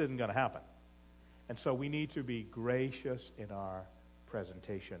 this isn't going to happen. And so we need to be gracious in our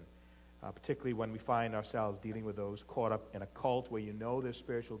presentation, particularly when we find ourselves dealing with those caught up in a cult where you know there's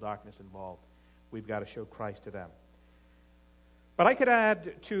spiritual darkness involved. We've got to show Christ to them. But I could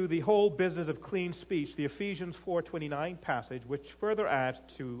add to the whole business of clean speech the Ephesians 4:29 passage, which further adds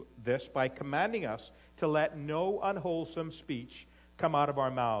to this by commanding us to let no unwholesome speech come out of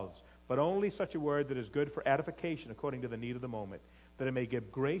our mouths, but only such a word that is good for edification according to the need of the moment, that it may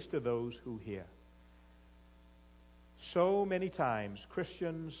give grace to those who hear. So many times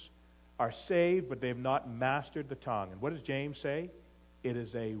Christians are saved, but they have not mastered the tongue. And what does James say? It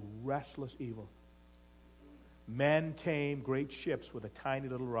is a restless evil. Men tame great ships with a tiny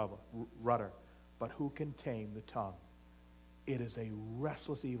little rudder, but who can tame the tongue? It is a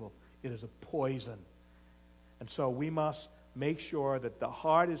restless evil. It is a poison. And so we must make sure that the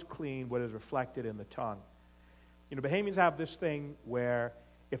heart is clean, what is reflected in the tongue. You know, Bahamians have this thing where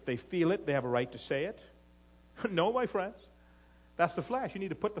if they feel it, they have a right to say it. No, my friends. That's the flesh. You need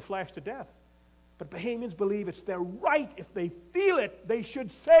to put the flesh to death. But Bahamians believe it's their right. If they feel it, they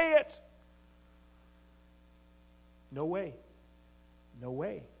should say it. No way. No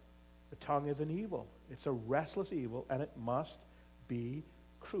way. The tongue is an evil. It's a restless evil, and it must be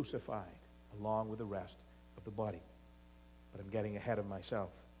crucified along with the rest of the body. But I'm getting ahead of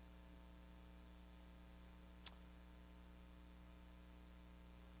myself.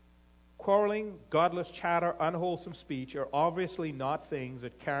 Quarreling, godless chatter, unwholesome speech are obviously not things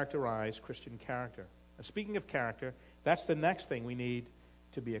that characterize Christian character. And speaking of character, that's the next thing we need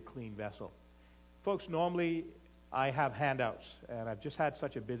to be a clean vessel. Folks, normally I have handouts, and I've just had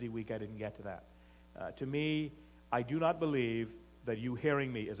such a busy week I didn't get to that. To me, I do not believe that you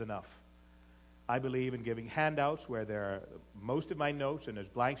hearing me is enough. I believe in giving handouts where there are most of my notes and there's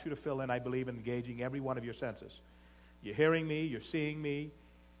blanks for you to fill in. I believe in engaging every one of your senses. You're hearing me, you're seeing me,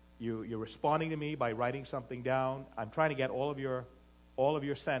 you're responding to me by writing something down. I'm trying to get all of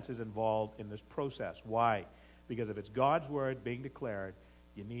your senses involved in this process. Why? Because if it's God's word being declared,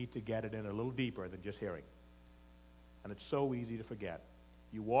 you need to get it in a little deeper than just hearing. And it's so easy to forget.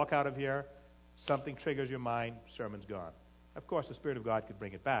 You walk out of here, something triggers your mind, sermon's gone. Of course, the Spirit of God could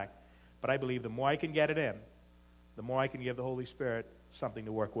bring it back, but I believe the more I can get it in, the more I can give the Holy Spirit something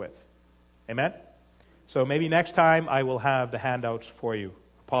to work with. Amen? So maybe next time I will have the handouts for you.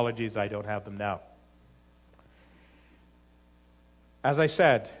 Apologies, I don't have them now. As I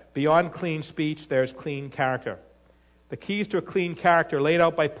said, beyond clean speech, there's clean character. The keys to a clean character laid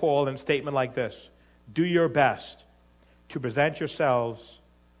out by Paul in a statement like this: do your best to present yourselves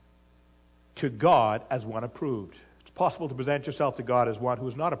to God as one approved. It's possible to present yourself to God as one who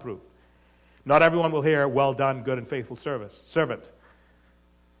is not approved. Not everyone will hear, well done, good and faithful servant.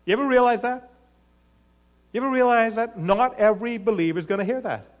 You ever realize that? You ever realize that? Not every believer is going to hear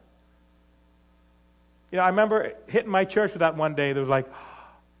that. You know, I remember hitting my church with that one day. There was like,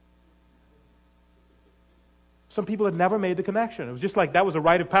 some people had never made the connection. It was just like that was a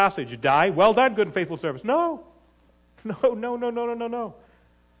rite of passage. You die, well done, good and faithful servant. No.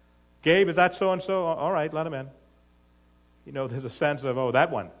 Gabe, is that so-and-so? All right, let him in. You know, there's a sense of, oh, that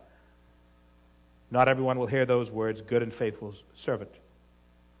one. Not everyone will hear those words, good and faithful servant.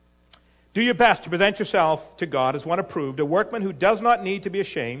 Do your best to present yourself to God as one approved, a workman who does not need to be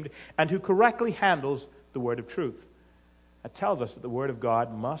ashamed and who correctly handles the word of truth. That tells us that the word of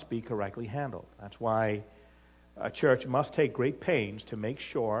God must be correctly handled. That's why a church must take great pains to make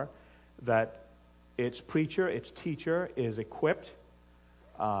sure that its preacher, its teacher is equipped.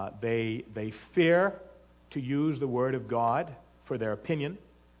 They fear to use the word of God for their opinion,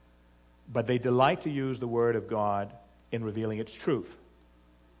 but they delight to use the word of God in revealing its truth.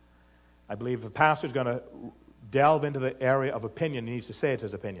 I believe if a pastor is going to delve into the area of opinion, he needs to say it's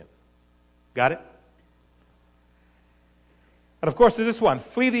his opinion. Got it? And of course, there's this one: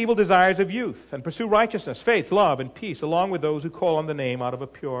 flee the evil desires of youth and pursue righteousness, faith, love, and peace, along with those who call on the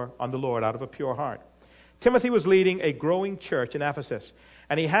Lord out of a pure heart. Timothy was leading a growing church in Ephesus,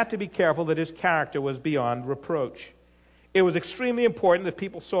 and he had to be careful that his character was beyond reproach. It was extremely important that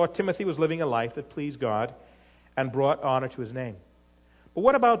people saw Timothy was living a life that pleased God and brought honor to his name. But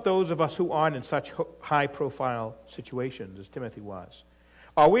what about those of us who aren't in such high-profile situations as Timothy was?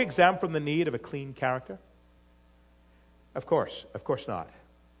 Are we exempt from the need of a clean character? Of course not.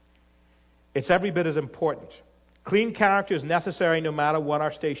 It's every bit as important. Clean character is necessary no matter what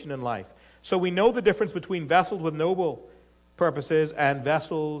our station in life. So we know the difference between vessels with noble purposes and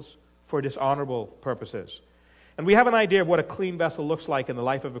vessels for dishonorable purposes. And we have an idea of what a clean vessel looks like in the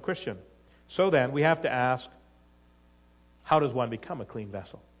life of a Christian. So then, we have to ask, how does one become a clean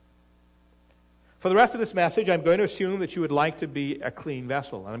vessel? For the rest of this message, I'm going to assume that you would like to be a clean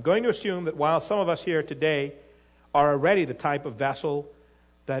vessel. And I'm going to assume that while some of us here today are already the type of vessel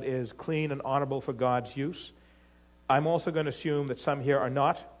that is clean and honorable for God's use, I'm also going to assume that some here are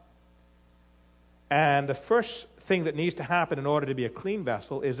not. And the first thing that needs to happen in order to be a clean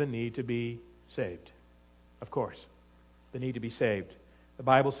vessel is a need to be saved. Of course, the need to be saved. The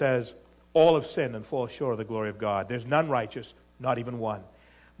Bible says, all have sinned and fall short of the glory of God. There's none righteous, not even one.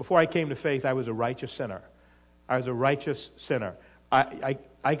 Before I came to faith, I was a righteous sinner. I was a righteous sinner.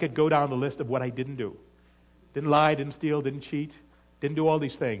 I could go down the list of what I didn't do. Didn't lie, didn't steal, didn't cheat, didn't do all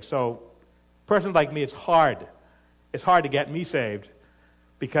these things. So, persons like me, it's hard. It's hard to get me saved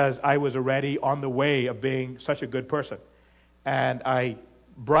because I was already on the way of being such a good person. And I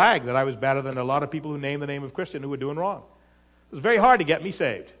brag that I was better than a lot of people who name the name of Christian who were doing wrong. It was very hard to get me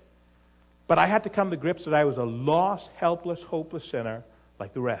saved. But I had to come to grips that I was a lost, helpless, hopeless sinner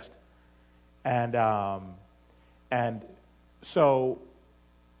like the rest. And so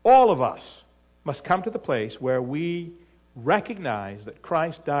all of us must come to the place where we recognize that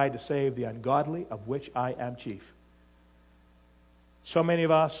Christ died to save the ungodly, of which I am chief. So many of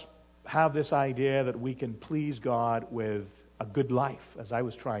us have this idea that we can please God with a good life, as I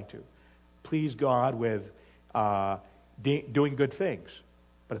was trying to. Please God with doing good things.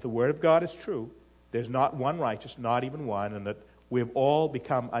 But if the Word of God is true, there's not one righteous, not even one, and that we've all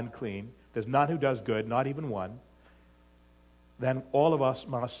become unclean. There's none who does good, not even one. Then all of us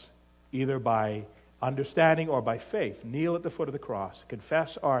must, either by understanding or by faith, kneel at the foot of the cross,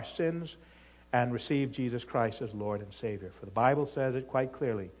 confess our sins, and receive Jesus Christ as Lord and Savior. For the Bible says it quite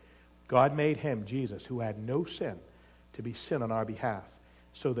clearly. God made him, Jesus, who had no sin, to be sin on our behalf,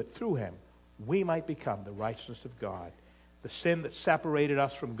 so that through him we might become the righteousness of God. The sin that separated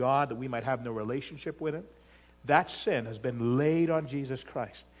us from God, that we might have no relationship with him, that sin has been laid on Jesus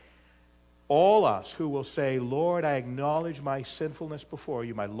Christ. All us who will say, Lord, I acknowledge my sinfulness before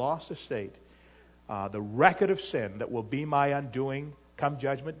you, my lost estate, the record of sin that will be my undoing come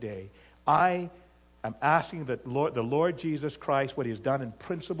judgment day, I am asking that the Lord Jesus Christ, what he has done in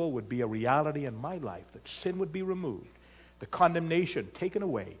principle, would be a reality in my life, that sin would be removed, the condemnation taken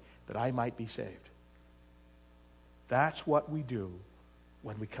away, that I might be saved. That's what we do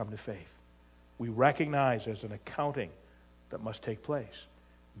when we come to faith. We recognize there's an accounting that must take place.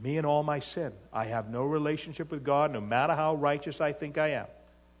 Me and all my sin. I have no relationship with God, no matter how righteous I think I am.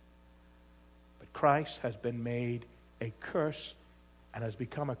 But Christ has been made a curse and has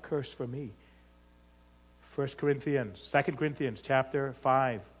become a curse for me. 2 Corinthians chapter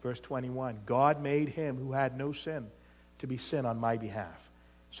 5, verse 21. God made him who had no sin to be sin on my behalf,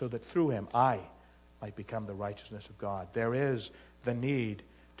 so that through him I might become the righteousness of God. There is the need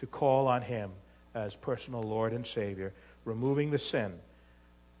to call on him as personal Lord and Savior, removing the sin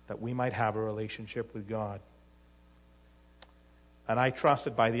that we might have a relationship with God. And I trust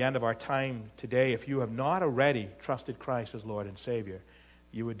that by the end of our time today, if you have not already trusted Christ as Lord and Savior,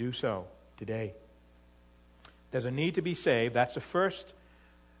 you would do so today. There's a need to be saved. That's the first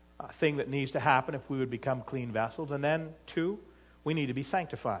thing that needs to happen if we would become clean vessels. And then, 2, we need to be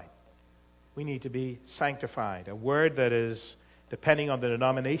sanctified. We need to be sanctified. A word that is, depending on the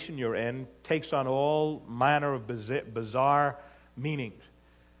denomination you're in, takes on all manner of bizarre meanings.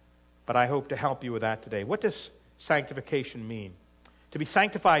 But I hope to help you with that today. What does sanctification mean? To be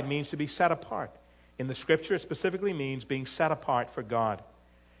sanctified means to be set apart. In the Scripture, it specifically means being set apart for God.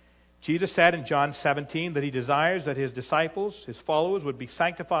 Jesus said in John 17 that he desires that his disciples, his followers, would be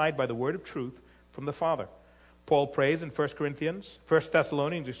sanctified by the word of truth from the Father. Paul prays in 1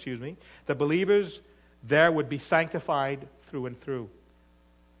 Thessalonians, that believers there would be sanctified through and through.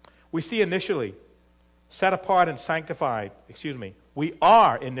 We see initially set apart and sanctified, we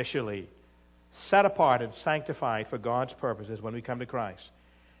are initially set apart and sanctified for God's purposes when we come to Christ,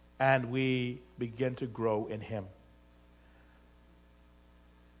 and we begin to grow in him.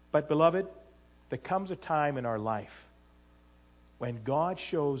 But beloved, there comes a time in our life when God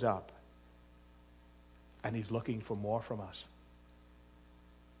shows up and he's looking for more from us.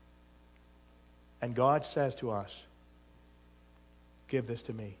 And God says to us, give this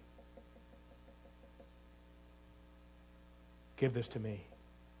to me. Give this to me.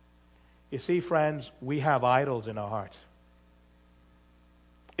 You see, friends, we have idols in our hearts.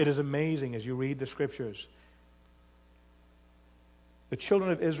 It is amazing as you read the Scriptures. The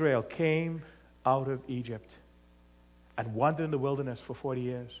children of Israel came out of Egypt and wandered in the wilderness for 40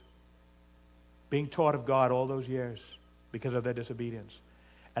 years, being taught of God all those years because of their disobedience.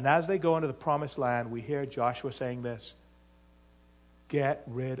 And as they go into the promised land, we hear Joshua saying this: get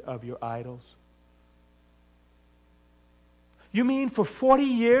rid of your idols. You mean for 40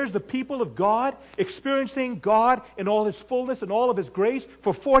 years the people of God, experiencing God in all His fullness and all of His grace,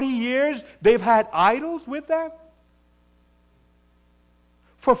 for 40 years they've had idols with them?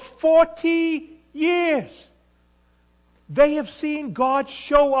 For 40 years they have seen God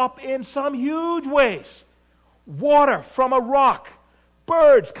show up in some huge ways. Water from a rock,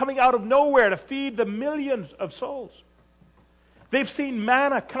 birds coming out of nowhere to feed the millions of souls. They've seen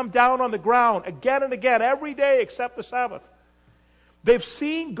manna come down on the ground again and again, every day except the Sabbath. They've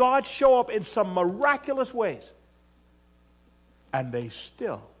seen God show up in some miraculous ways. And they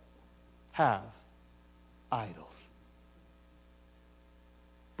still have idols.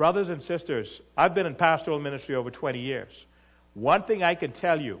 Brothers and sisters, I've been in pastoral ministry over 20 years. One thing I can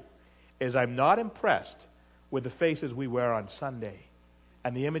tell you is I'm not impressed with the faces we wear on Sunday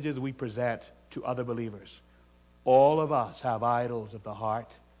and the images we present to other believers. All of us have idols of the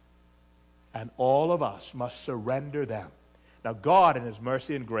heart, and all of us must surrender them. Now, God, in His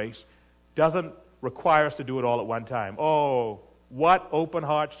mercy and grace, doesn't require us to do it all at one time. Oh, what open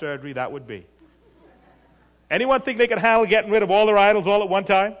heart surgery that would be. Anyone think they can handle getting rid of all their idols all at one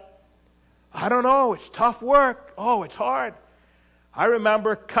time? I don't know. It's tough work. Oh, it's hard. I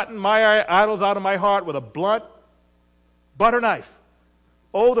remember cutting my idols out of my heart with a blunt butter knife.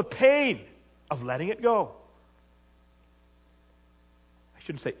 Oh, the pain of letting it go. I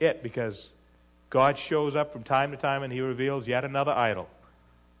shouldn't say it, because God shows up from time to time and He reveals yet another idol.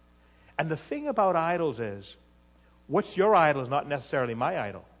 And the thing about idols is, what's your idol is not necessarily my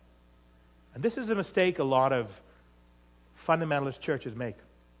idol. And this is a mistake a lot of fundamentalist churches make.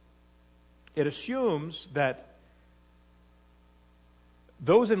 It assumes that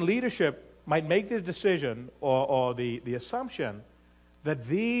those in leadership might make the decision or the assumption that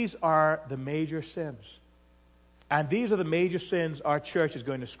these are the major sins. And these are the major sins our church is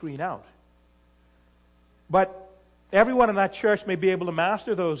going to screen out. But everyone in that church may be able to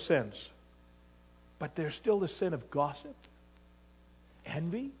master those sins. But there's still the sin of gossip,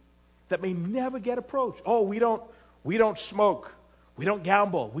 envy, that may never get approached. Oh, we don't smoke, we don't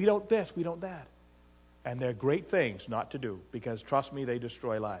gamble, we don't this, we don't that. And they're great things not to do, because trust me, they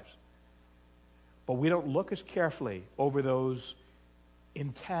destroy lives. But we don't look as carefully over those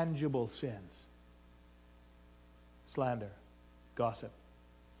intangible sins. Slander, gossip,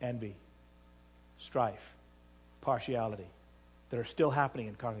 envy, strife, partiality, that are still happening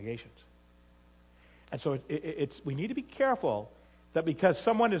in congregations. And so we need to be careful that because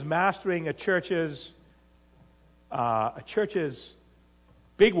someone is mastering a church's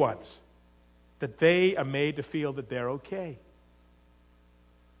big ones, that they are made to feel that they're okay.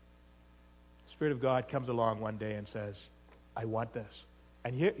 The Spirit of God comes along one day and says, I want this.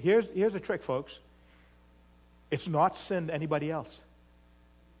 And here's the trick, folks. It's not sin to anybody else.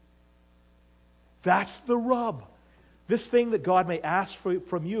 That's the rub. This thing that God may ask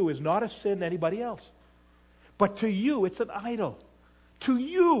from you is not a sin to anybody else. But to you, it's an idol. To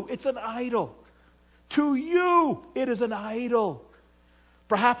you, it's an idol. To you, it is an idol.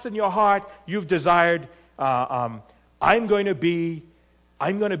 Perhaps in your heart, you've desired, I'm going to be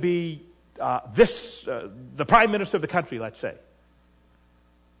the Prime Minister of the country, let's say.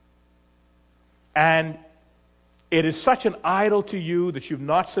 And it is such an idol to you that you've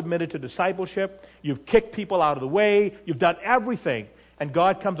not submitted to discipleship. You've kicked people out of the way. You've done everything. And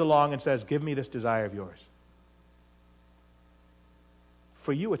God comes along and says, give me this desire of yours.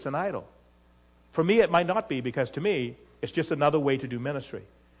 For you, it's an idol. For me, it might not be, because to me, it's just another way to do ministry.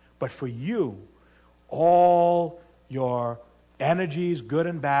 But for you, all your energies, good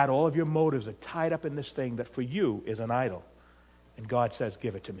and bad, all of your motives are tied up in this thing that for you is an idol. And God says,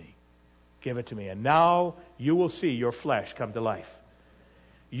 give it to me. Give it to me. And now you will see your flesh come to life.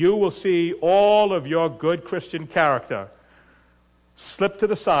 You will see all of your good Christian character slip to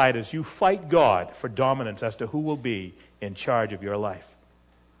the side as you fight God for dominance as to who will be in charge of your life.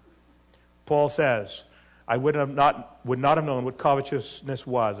 Paul says, I would not have known what covetousness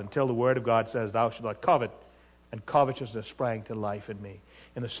was until the Word of God says, thou shalt not covet, and covetousness sprang to life in me.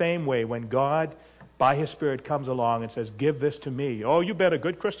 In the same way, when God, by His Spirit, comes along and says, give this to me. Oh, you've been a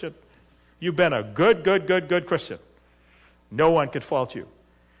good Christian. You've been a good Christian. No one could fault you.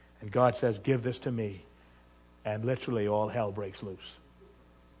 And God says, give this to me. And literally all hell breaks loose.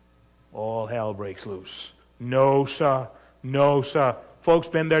 All hell breaks loose. No, sir. No, sir. Folks,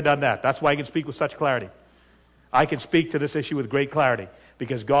 been there, done that. That's why I can speak with such clarity. I can speak to this issue with great clarity,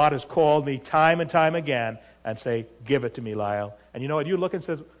 because God has called me time and time again and say, give it to me, Lyall. And you know what? You look and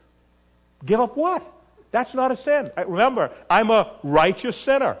says, give up what? That's not a sin. Remember, I'm a righteous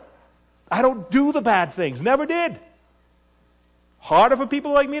sinner. I don't do the bad things. Never did. Harder for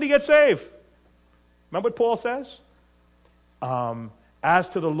people like me to get saved. Remember what Paul says? As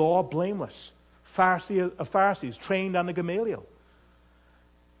to the law, blameless. Pharisees trained under Gamaliel.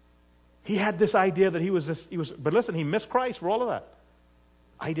 He had this idea that he was, but listen, he missed Christ for all of that.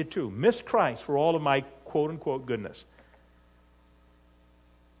 I did too. Missed Christ for all of my quote-unquote goodness.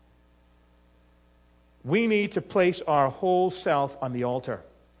 We need to place our whole self on the altar,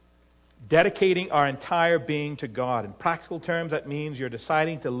 dedicating our entire being to God. In practical terms, that means you're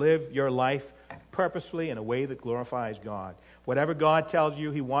deciding to live your life purposefully in a way that glorifies God. Whatever God tells you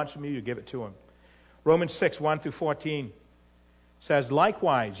He wants from you, you give it to Him. Romans 6, 1 through 14 says,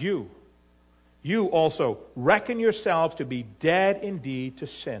 likewise, you also reckon yourselves to be dead indeed to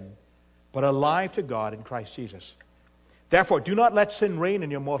sin, but alive to God in Christ Jesus. Therefore, do not let sin reign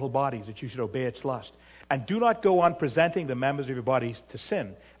in your mortal bodies, that you should obey its lust. And do not go on presenting the members of your bodies to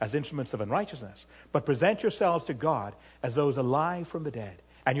sin as instruments of unrighteousness, but present yourselves to God as those alive from the dead,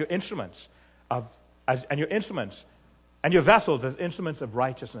 and your vessels as instruments of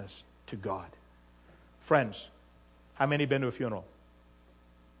righteousness to God. Friends, how many have been to a funeral?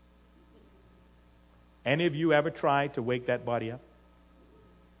 Any of you ever tried to wake that body up?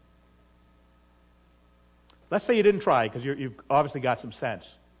 Let's say you didn't try, because you've obviously got some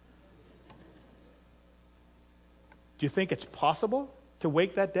sense. Do you think it's possible to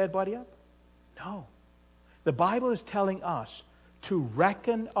wake that dead body up? No. The Bible is telling us to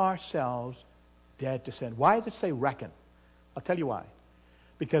reckon ourselves dead to sin. Why does it say reckon? I'll tell you why.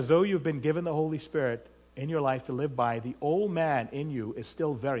 Because though you've been given the Holy Spirit in your life to live by, the old man in you is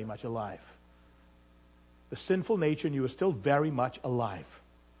still very much alive. The sinful nature in you is still very much alive.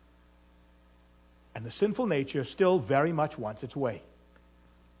 And the sinful nature still very much wants its way.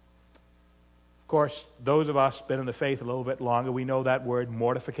 Of course, those of us been in the faith a little bit longer, we know that word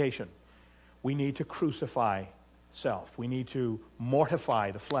mortification. We need to crucify self. We need to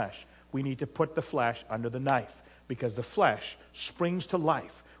mortify the flesh. We need to put the flesh under the knife, because the flesh springs to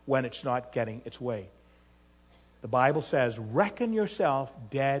life when it's not getting its way. The Bible says, reckon yourself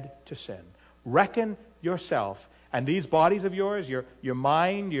dead to sin. Reckon yourself, and these bodies of yours, your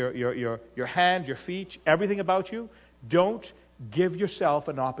mind, your hand, your feet, everything about you, don't give yourself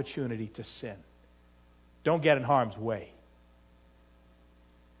an opportunity to sin. Don't get in harm's way.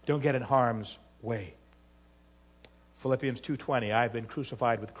 Don't get in harm's way. Philippians 2:20, I have been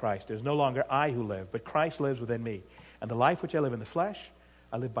crucified with Christ. It is no longer I who live, but Christ lives within me. And the life which I live in the flesh,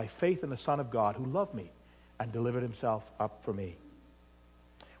 I live by faith in the Son of God, who loved me and delivered Himself up for me.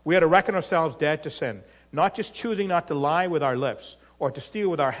 We are to reckon ourselves dead to sin, not just choosing not to lie with our lips or to steal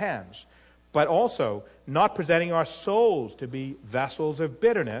with our hands, but also not presenting our souls to be vessels of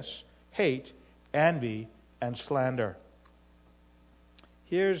bitterness, hate, envy, and slander.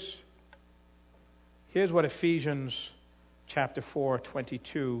 Here's what Ephesians chapter 4,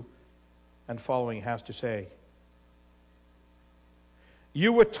 22 and following has to say.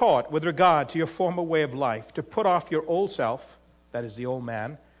 You were taught with regard to your former way of life to put off your old self, that is the old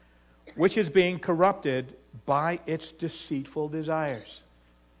man, which is being corrupted by its deceitful desires.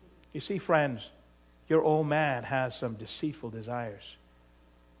 You see, friends, your old man has some deceitful desires.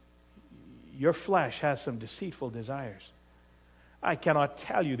 Your flesh has some deceitful desires. I cannot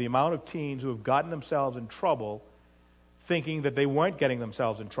tell you the amount of teens who have gotten themselves in trouble thinking that they weren't getting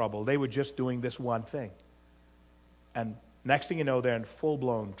themselves in trouble. They were just doing this one thing. And next thing you know, they're in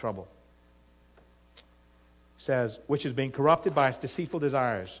full-blown trouble. It says, which is being corrupted by its deceitful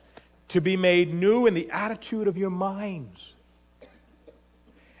desires, to be made new in the attitude of your minds,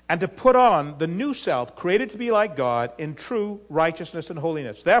 and to put on the new self, created to be like God in true righteousness and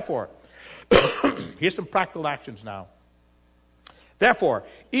holiness. Therefore, here's some practical actions now. Therefore,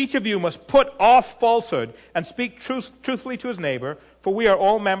 each of you must put off falsehood and speak truthfully to his neighbor, for we are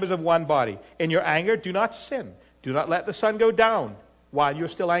all members of one body. In your anger, do not sin. Do not let the sun go down while you're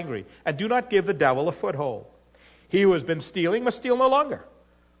still angry, and do not give the devil a foothold. He who has been stealing must steal no longer,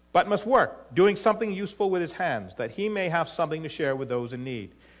 but must work, doing something useful with his hands, that he may have something to share with those in need.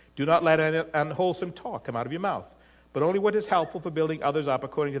 Do not let any unwholesome talk come out of your mouth, but only what is helpful for building others up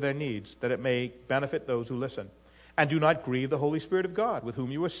according to their needs, that it may benefit those who listen. And do not grieve the Holy Spirit of God, with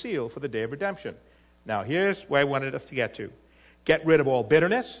whom you were sealed for the day of redemption. Now, here's where I wanted us to get to. Get rid of all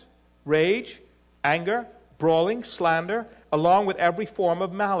bitterness, rage, anger, brawling, slander, along with every form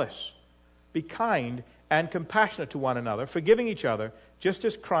of malice. Be kind and compassionate to one another, forgiving each other, just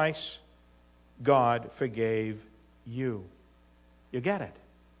as Christ, God, forgave you. You get it?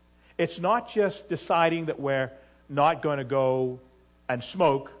 It's not just deciding that we're not going to go and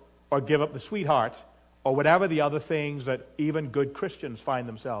smoke or give up the sweetheart or whatever the other things that even good Christians find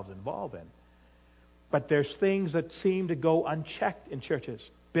themselves involved in. But there's things that seem to go unchecked in churches.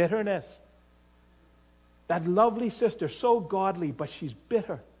 Bitterness. That lovely sister, so godly, but she's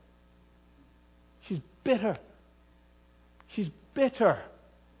bitter. She's bitter. She's bitter.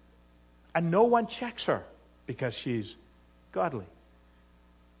 And no one checks her because she's godly.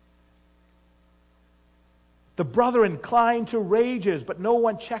 The brother inclined to rages, but no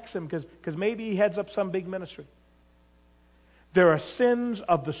one checks him because maybe he heads up some big ministry. There are sins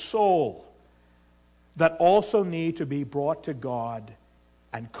of the soul that also need to be brought to God,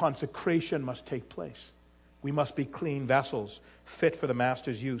 and consecration must take place. We must be clean vessels, fit for the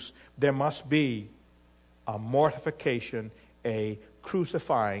Master's use. There must be a mortification, a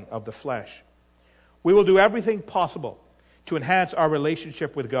crucifying of the flesh. We will do everything possible to enhance our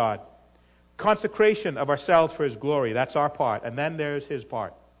relationship with God. Consecration of ourselves for His glory, that's our part. And then there's His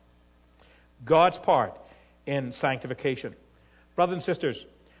part. God's part in sanctification. Brothers and sisters,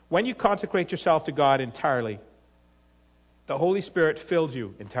 when you consecrate yourself to God entirely, the Holy Spirit fills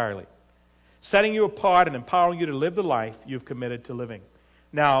you entirely, setting you apart and empowering you to live the life you've committed to living.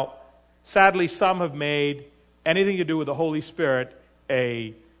 Now, sadly, some have made anything to do with the Holy Spirit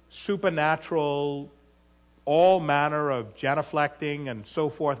a supernatural, all manner of genuflecting and so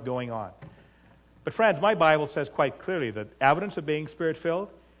forth going on. But friends, my Bible says quite clearly that evidence of being Spirit-filled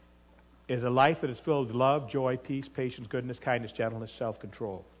is a life that is filled with love, joy, peace, patience, goodness, kindness, gentleness,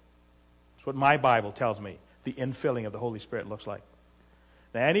 self-control. That's what my Bible tells me the infilling of the Holy Spirit looks like.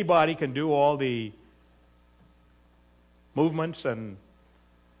 Now, anybody can do all the movements and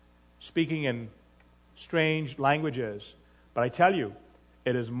speaking in strange languages, but I tell you,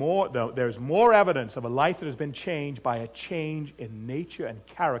 there's more evidence of a life that has been changed by a change in nature and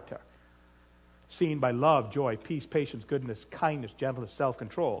character, seen by love, joy, peace, patience, goodness, kindness, gentleness,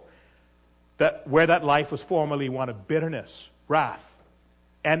 self-control, where that life was formerly one of bitterness, wrath,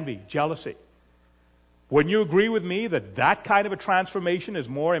 envy, jealousy. Wouldn't you agree with me that that kind of a transformation is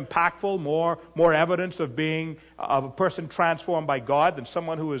more impactful, more evidence of a person transformed by God than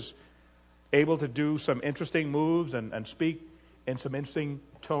someone who is able to do some interesting moves and speak in some interesting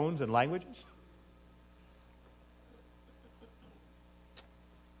tones and languages?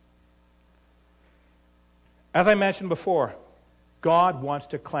 As I mentioned before, God wants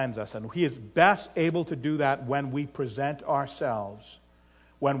to cleanse us, and He is best able to do that when we present ourselves,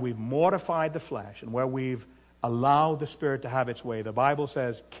 when we've mortified the flesh, and where we've allowed the Spirit to have its way. The Bible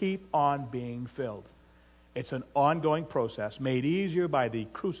says, keep on being filled. It's an ongoing process, made easier by the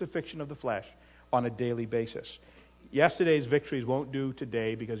crucifixion of the flesh on a daily basis. Yesterday's victories won't do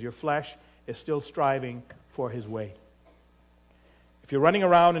today because your flesh is still striving for His way. If you're running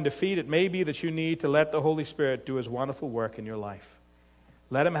around in defeat, it may be that you need to let the Holy Spirit do His wonderful work in your life.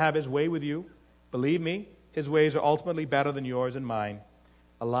 Let Him have His way with you. Believe me, His ways are ultimately better than yours and mine.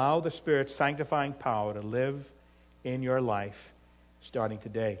 Allow the Spirit's sanctifying power to live in your life starting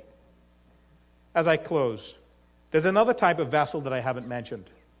today. As I close, there's another type of vessel that I haven't mentioned.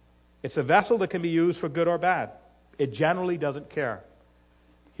 It's a vessel that can be used for good or bad. It generally doesn't care.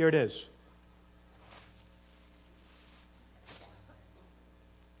 Here it is.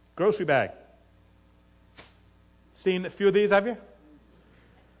 Grocery bag. Seen a few of these, have you?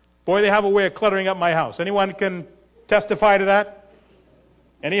 Boy, they have a way of cluttering up my house. Anyone can testify to that?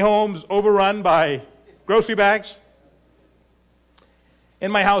 Any homes overrun by grocery bags?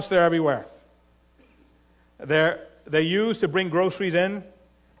 In my house, they're everywhere. They're used to bring groceries in,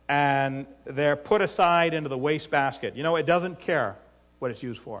 and they're put aside into the waste basket. You know, it doesn't care what it's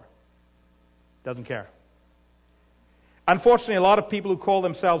used for. It doesn't care. Unfortunately, a lot of people who call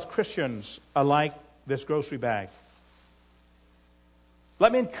themselves Christians are like this grocery bag.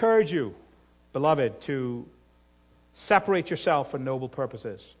 Let me encourage you, beloved, to separate yourself for noble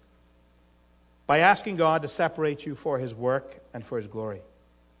purposes by asking God to separate you for His work and for His glory.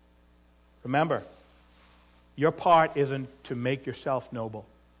 Remember, your part isn't to make yourself noble.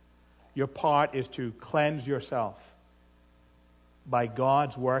 Your part is to cleanse yourself by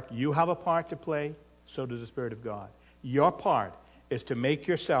God's work. You have a part to play, so does the Spirit of God. Your part is to make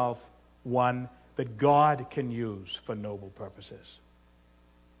yourself one that God can use for noble purposes.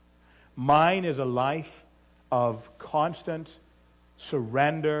 Mine is a life of constant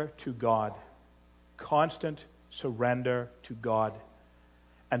surrender to God. Constant surrender to God.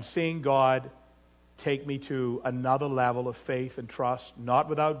 And seeing God take me to another level of faith and trust, not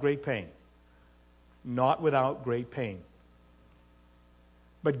without great pain. Not without great pain.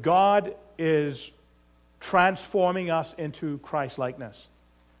 But God is transforming us into Christ-likeness.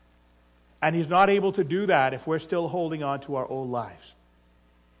 And He's not able to do that if we're still holding on to our old lives.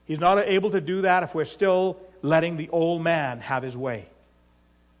 He's not able to do that if we're still letting the old man have his way.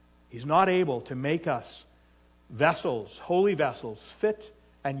 He's not able to make us vessels, holy vessels, fit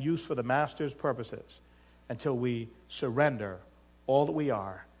and used for the Master's purposes until we surrender all that we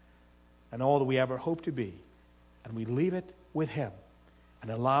are and all that we ever hope to be, and we leave it with Him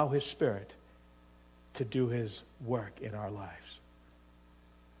and allow His Spirit to do His work in our lives.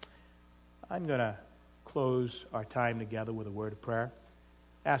 I'm going to close our time together with a word of prayer.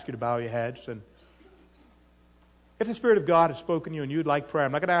 Ask you to bow your heads, and if the Spirit of God has spoken to you and you'd like prayer,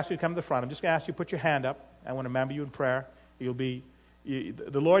 I'm not going to ask you to come to the front. I'm just going to ask you to put your hand up. I want to remember you in prayer. The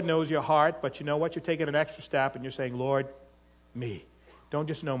Lord knows your heart, but you know what? You're taking an extra step and you're saying, Lord, me. Don't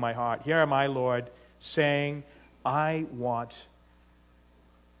just know my heart. Here am I, Lord, saying, I want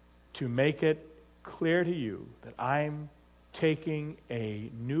to make it clear to you that I'm taking a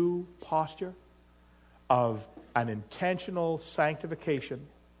new posture of an intentional sanctification,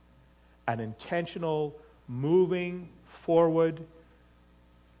 an intentional moving forward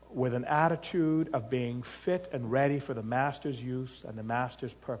with an attitude of being fit and ready for the Master's use and the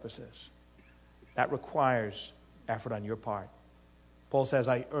Master's purposes. That requires effort on your part. Paul says,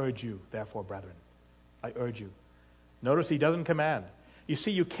 I urge you, therefore, brethren. I urge you. Notice he doesn't command. You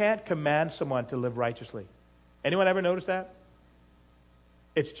see, you can't command someone to live righteously. Anyone ever notice that?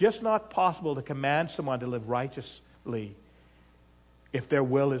 It's just not possible to command someone to live righteously if their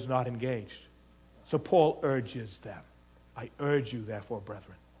will is not engaged. So Paul urges them. I urge you, therefore,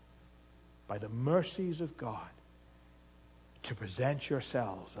 brethren, by the mercies of God, to present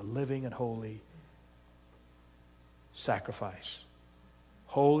yourselves a living and holy sacrifice,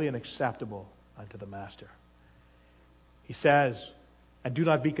 holy and acceptable unto the Master. He says, and do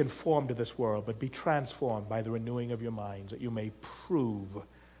not be conformed to this world, but be transformed by the renewing of your minds, that you may prove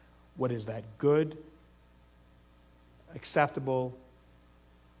what is that good, acceptable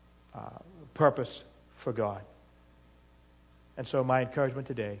purpose for God. And so my encouragement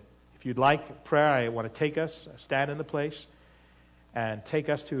today, if you'd like prayer, I want to take us, stand in the place, and take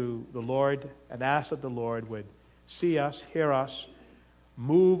us to the Lord and ask that the Lord would see us, hear us,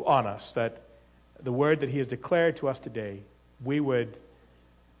 move on us, that the word that He has declared to us today, we would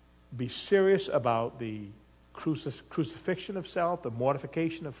be serious about the crucifixion of self, the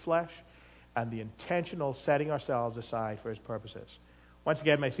mortification of flesh, and the intentional setting ourselves aside for His purposes. Once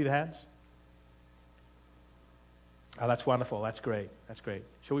again, may I see the hands? Oh, that's wonderful. That's great. That's great.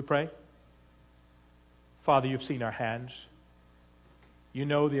 Shall we pray? Father, you've seen our hands. You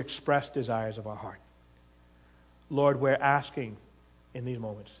know the expressed desires of our heart. Lord, we're asking in these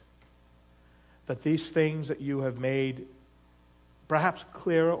moments that these things that you have made perhaps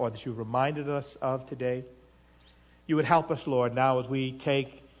clearer, or that you've reminded us of today, you would help us, Lord, now as we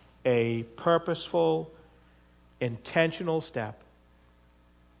take a purposeful, intentional step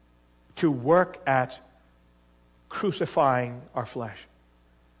to work at crucifying our flesh.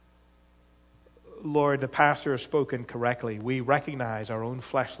 Lord, the pastor has spoken correctly. We recognize our own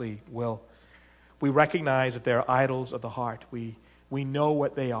fleshly will. We recognize that they're idols of the heart. We know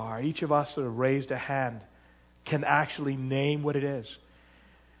what they are. Each of us that have raised a hand can actually name what it is.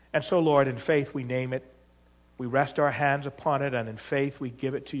 And so, Lord, in faith we name it. We rest our hands upon it, and in faith we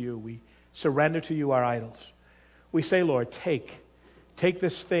give it to you. We surrender to you our idols. We say, Lord, take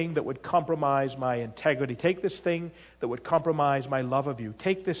this thing that would compromise my integrity. Take this thing that would compromise my love of you.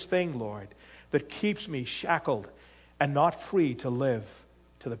 Take this thing, Lord, that keeps me shackled and not free to live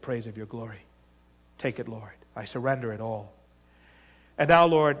to the praise of your glory. Take it, Lord. I surrender it all. And now,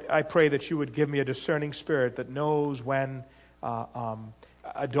 Lord, I pray that you would give me a discerning spirit that knows when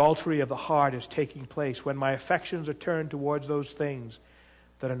adultery of the heart is taking place, when my affections are turned towards those things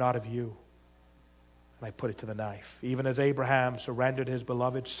that are not of you. And I put it to the knife. Even as Abraham surrendered his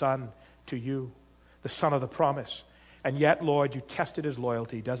beloved son to you, the son of the promise. And yet, Lord, you tested his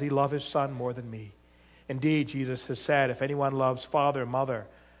loyalty. Does he love his son more than me? Indeed, Jesus has said, if anyone loves father, mother,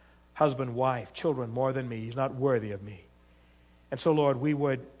 husband, wife, children more than me, he's not worthy of me. And so, Lord, we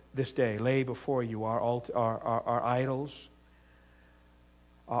would this day lay before you our idols,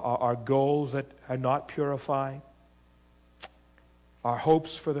 our goals that are not purified, our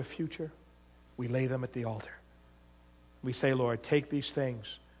hopes for the future. We lay them at the altar. We say, Lord, take these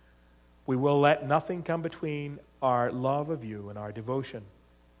things. We will let nothing come between our love of you and our devotion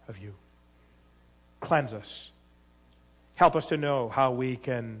of you. Cleanse us. Help us to know how we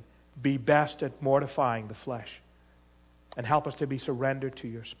can be best at mortifying the flesh. And help us to be surrendered to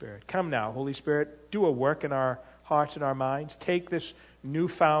your Spirit. Come now, Holy Spirit, do a work in our hearts and our minds. Take this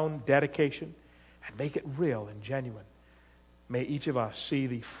newfound dedication and make it real and genuine. May each of us see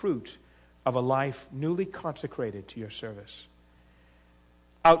the fruit of a life newly consecrated to your service.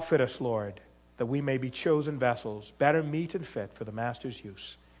 Outfit us, Lord, that we may be chosen vessels, better meet and fit for the Master's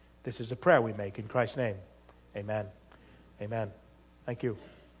use. This is a prayer we make in Christ's name. Amen. Amen. Thank you.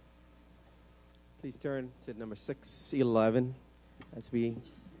 Please turn to number 611 as we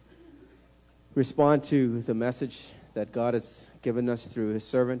respond to the message that God has given us through His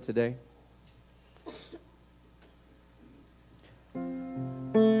servant today.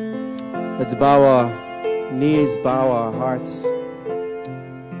 Let's bow our knees, bow our hearts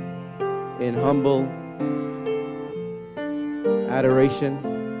in humble adoration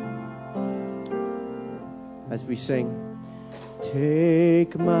as we sing.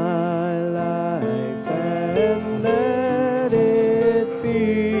 Take my life and let it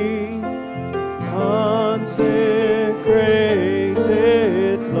be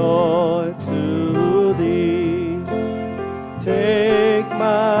consecrated, Lord, to Thee. Take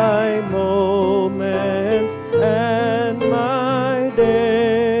my moments and my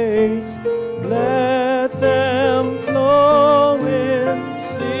days, let them flow in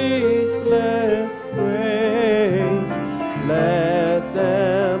ceaseless praise. Let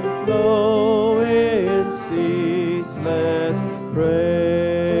them flow in ceaseless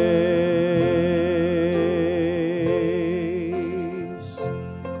praise.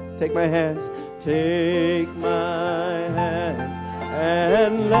 Take my hands, take my hands,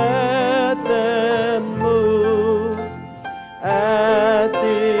 and let them move at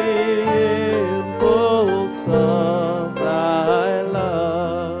the impulse of Thy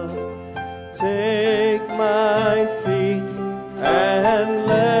love. Take my feet and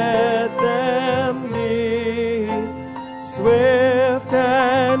let them be swift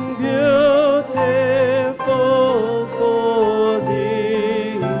and beautiful for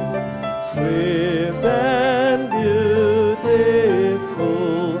Thee, swift and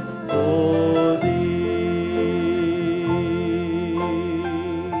beautiful for Thee.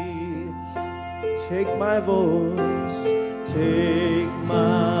 Take my voice, take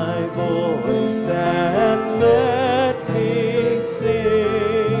my voice and let me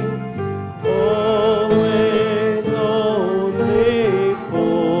sing, always only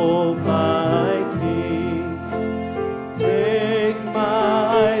for my King. Take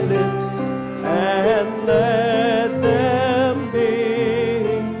my lips and let them be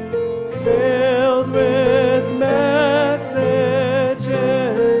filled with messages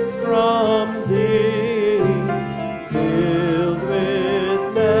from Thee, filled with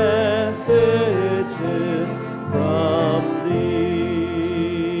messages from Thee.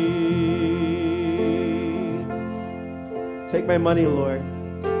 Take my money, Lord.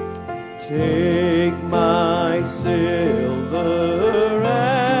 Take my silver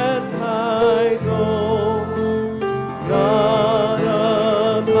and my gold. None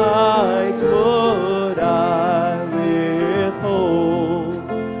of might would I withhold.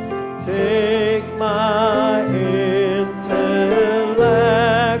 Take my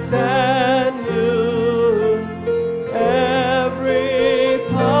intellect and use every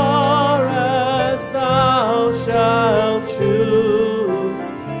power as Thou shalt choose,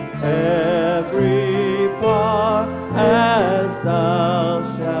 every part as Thou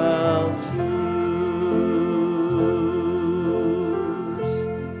shalt choose.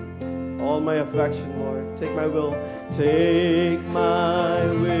 All my affection, Lord, take my will, take my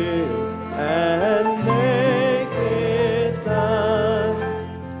will and make it Thine.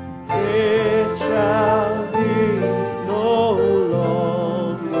 It shall be no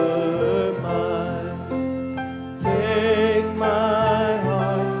longer mine. Take my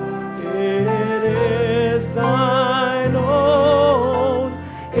heart, it is Thine own.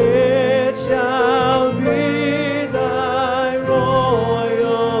 It shall be Thy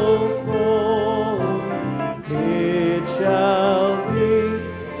royal throne. It shall be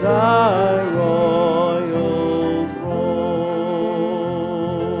Thy royal throne.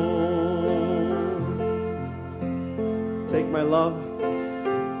 Take my love,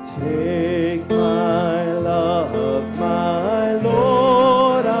 take my love, my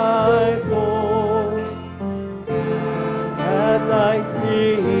Lord, I pour at Thy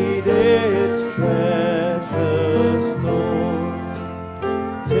feet its precious Lord.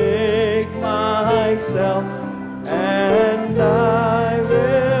 Take myself and I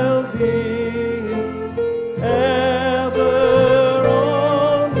will be ever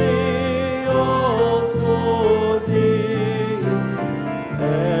only all for Thee,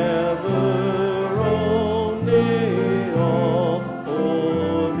 ever only all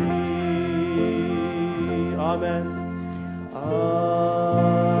for Thee. Amen. Amen.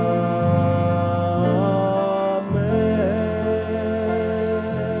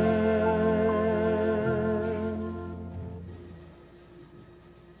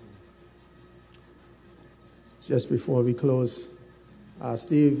 just before we close.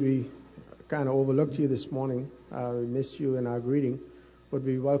 Steve, we kind of overlooked you this morning. We missed you in our greeting, but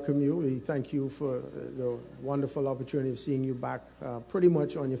we welcome you. We thank you for the wonderful opportunity of seeing you back pretty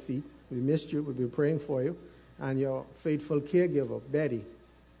much on your feet. We missed you, but we're praying for you. And your faithful caregiver, Betty.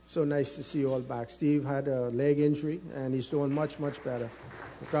 So nice to see you all back. Steve had a leg injury, and he's doing much, much better.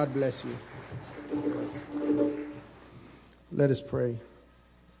 God bless you. Yes. Let us pray.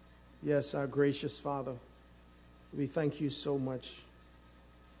 Yes, our gracious Father, we thank you so much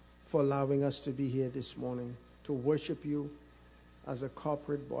for allowing us to be here this morning to worship you as a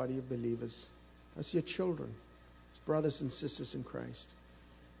corporate body of believers, as your children, as brothers and sisters in Christ.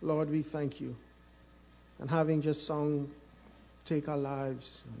 Lord, we thank you. And having just sung, Take Our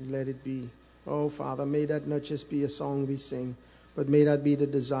Lives, and Let It Be. Oh, Father, may that not just be a song we sing, but may that be the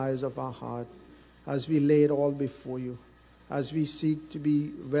desires of our heart as we lay it all before you, as we seek to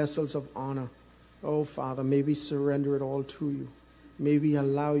be vessels of honor. Oh, Father, may we surrender it all to you. May we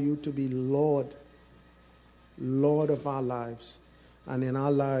allow you to be Lord of our lives. And in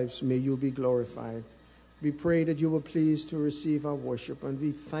our lives, may you be glorified. We pray that you were pleased to receive our worship, and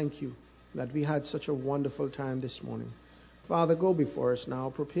we thank you that we had such a wonderful time this morning. Father, go before us now.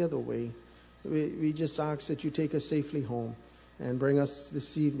 Prepare the way. We just ask that you take us safely home and bring us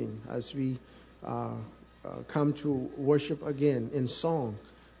this evening as we come to worship again in song.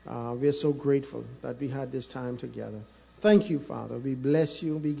 We are so grateful that we had this time together. Thank you, Father. We bless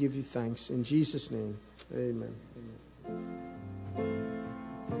you. We give you thanks. In Jesus' name, amen.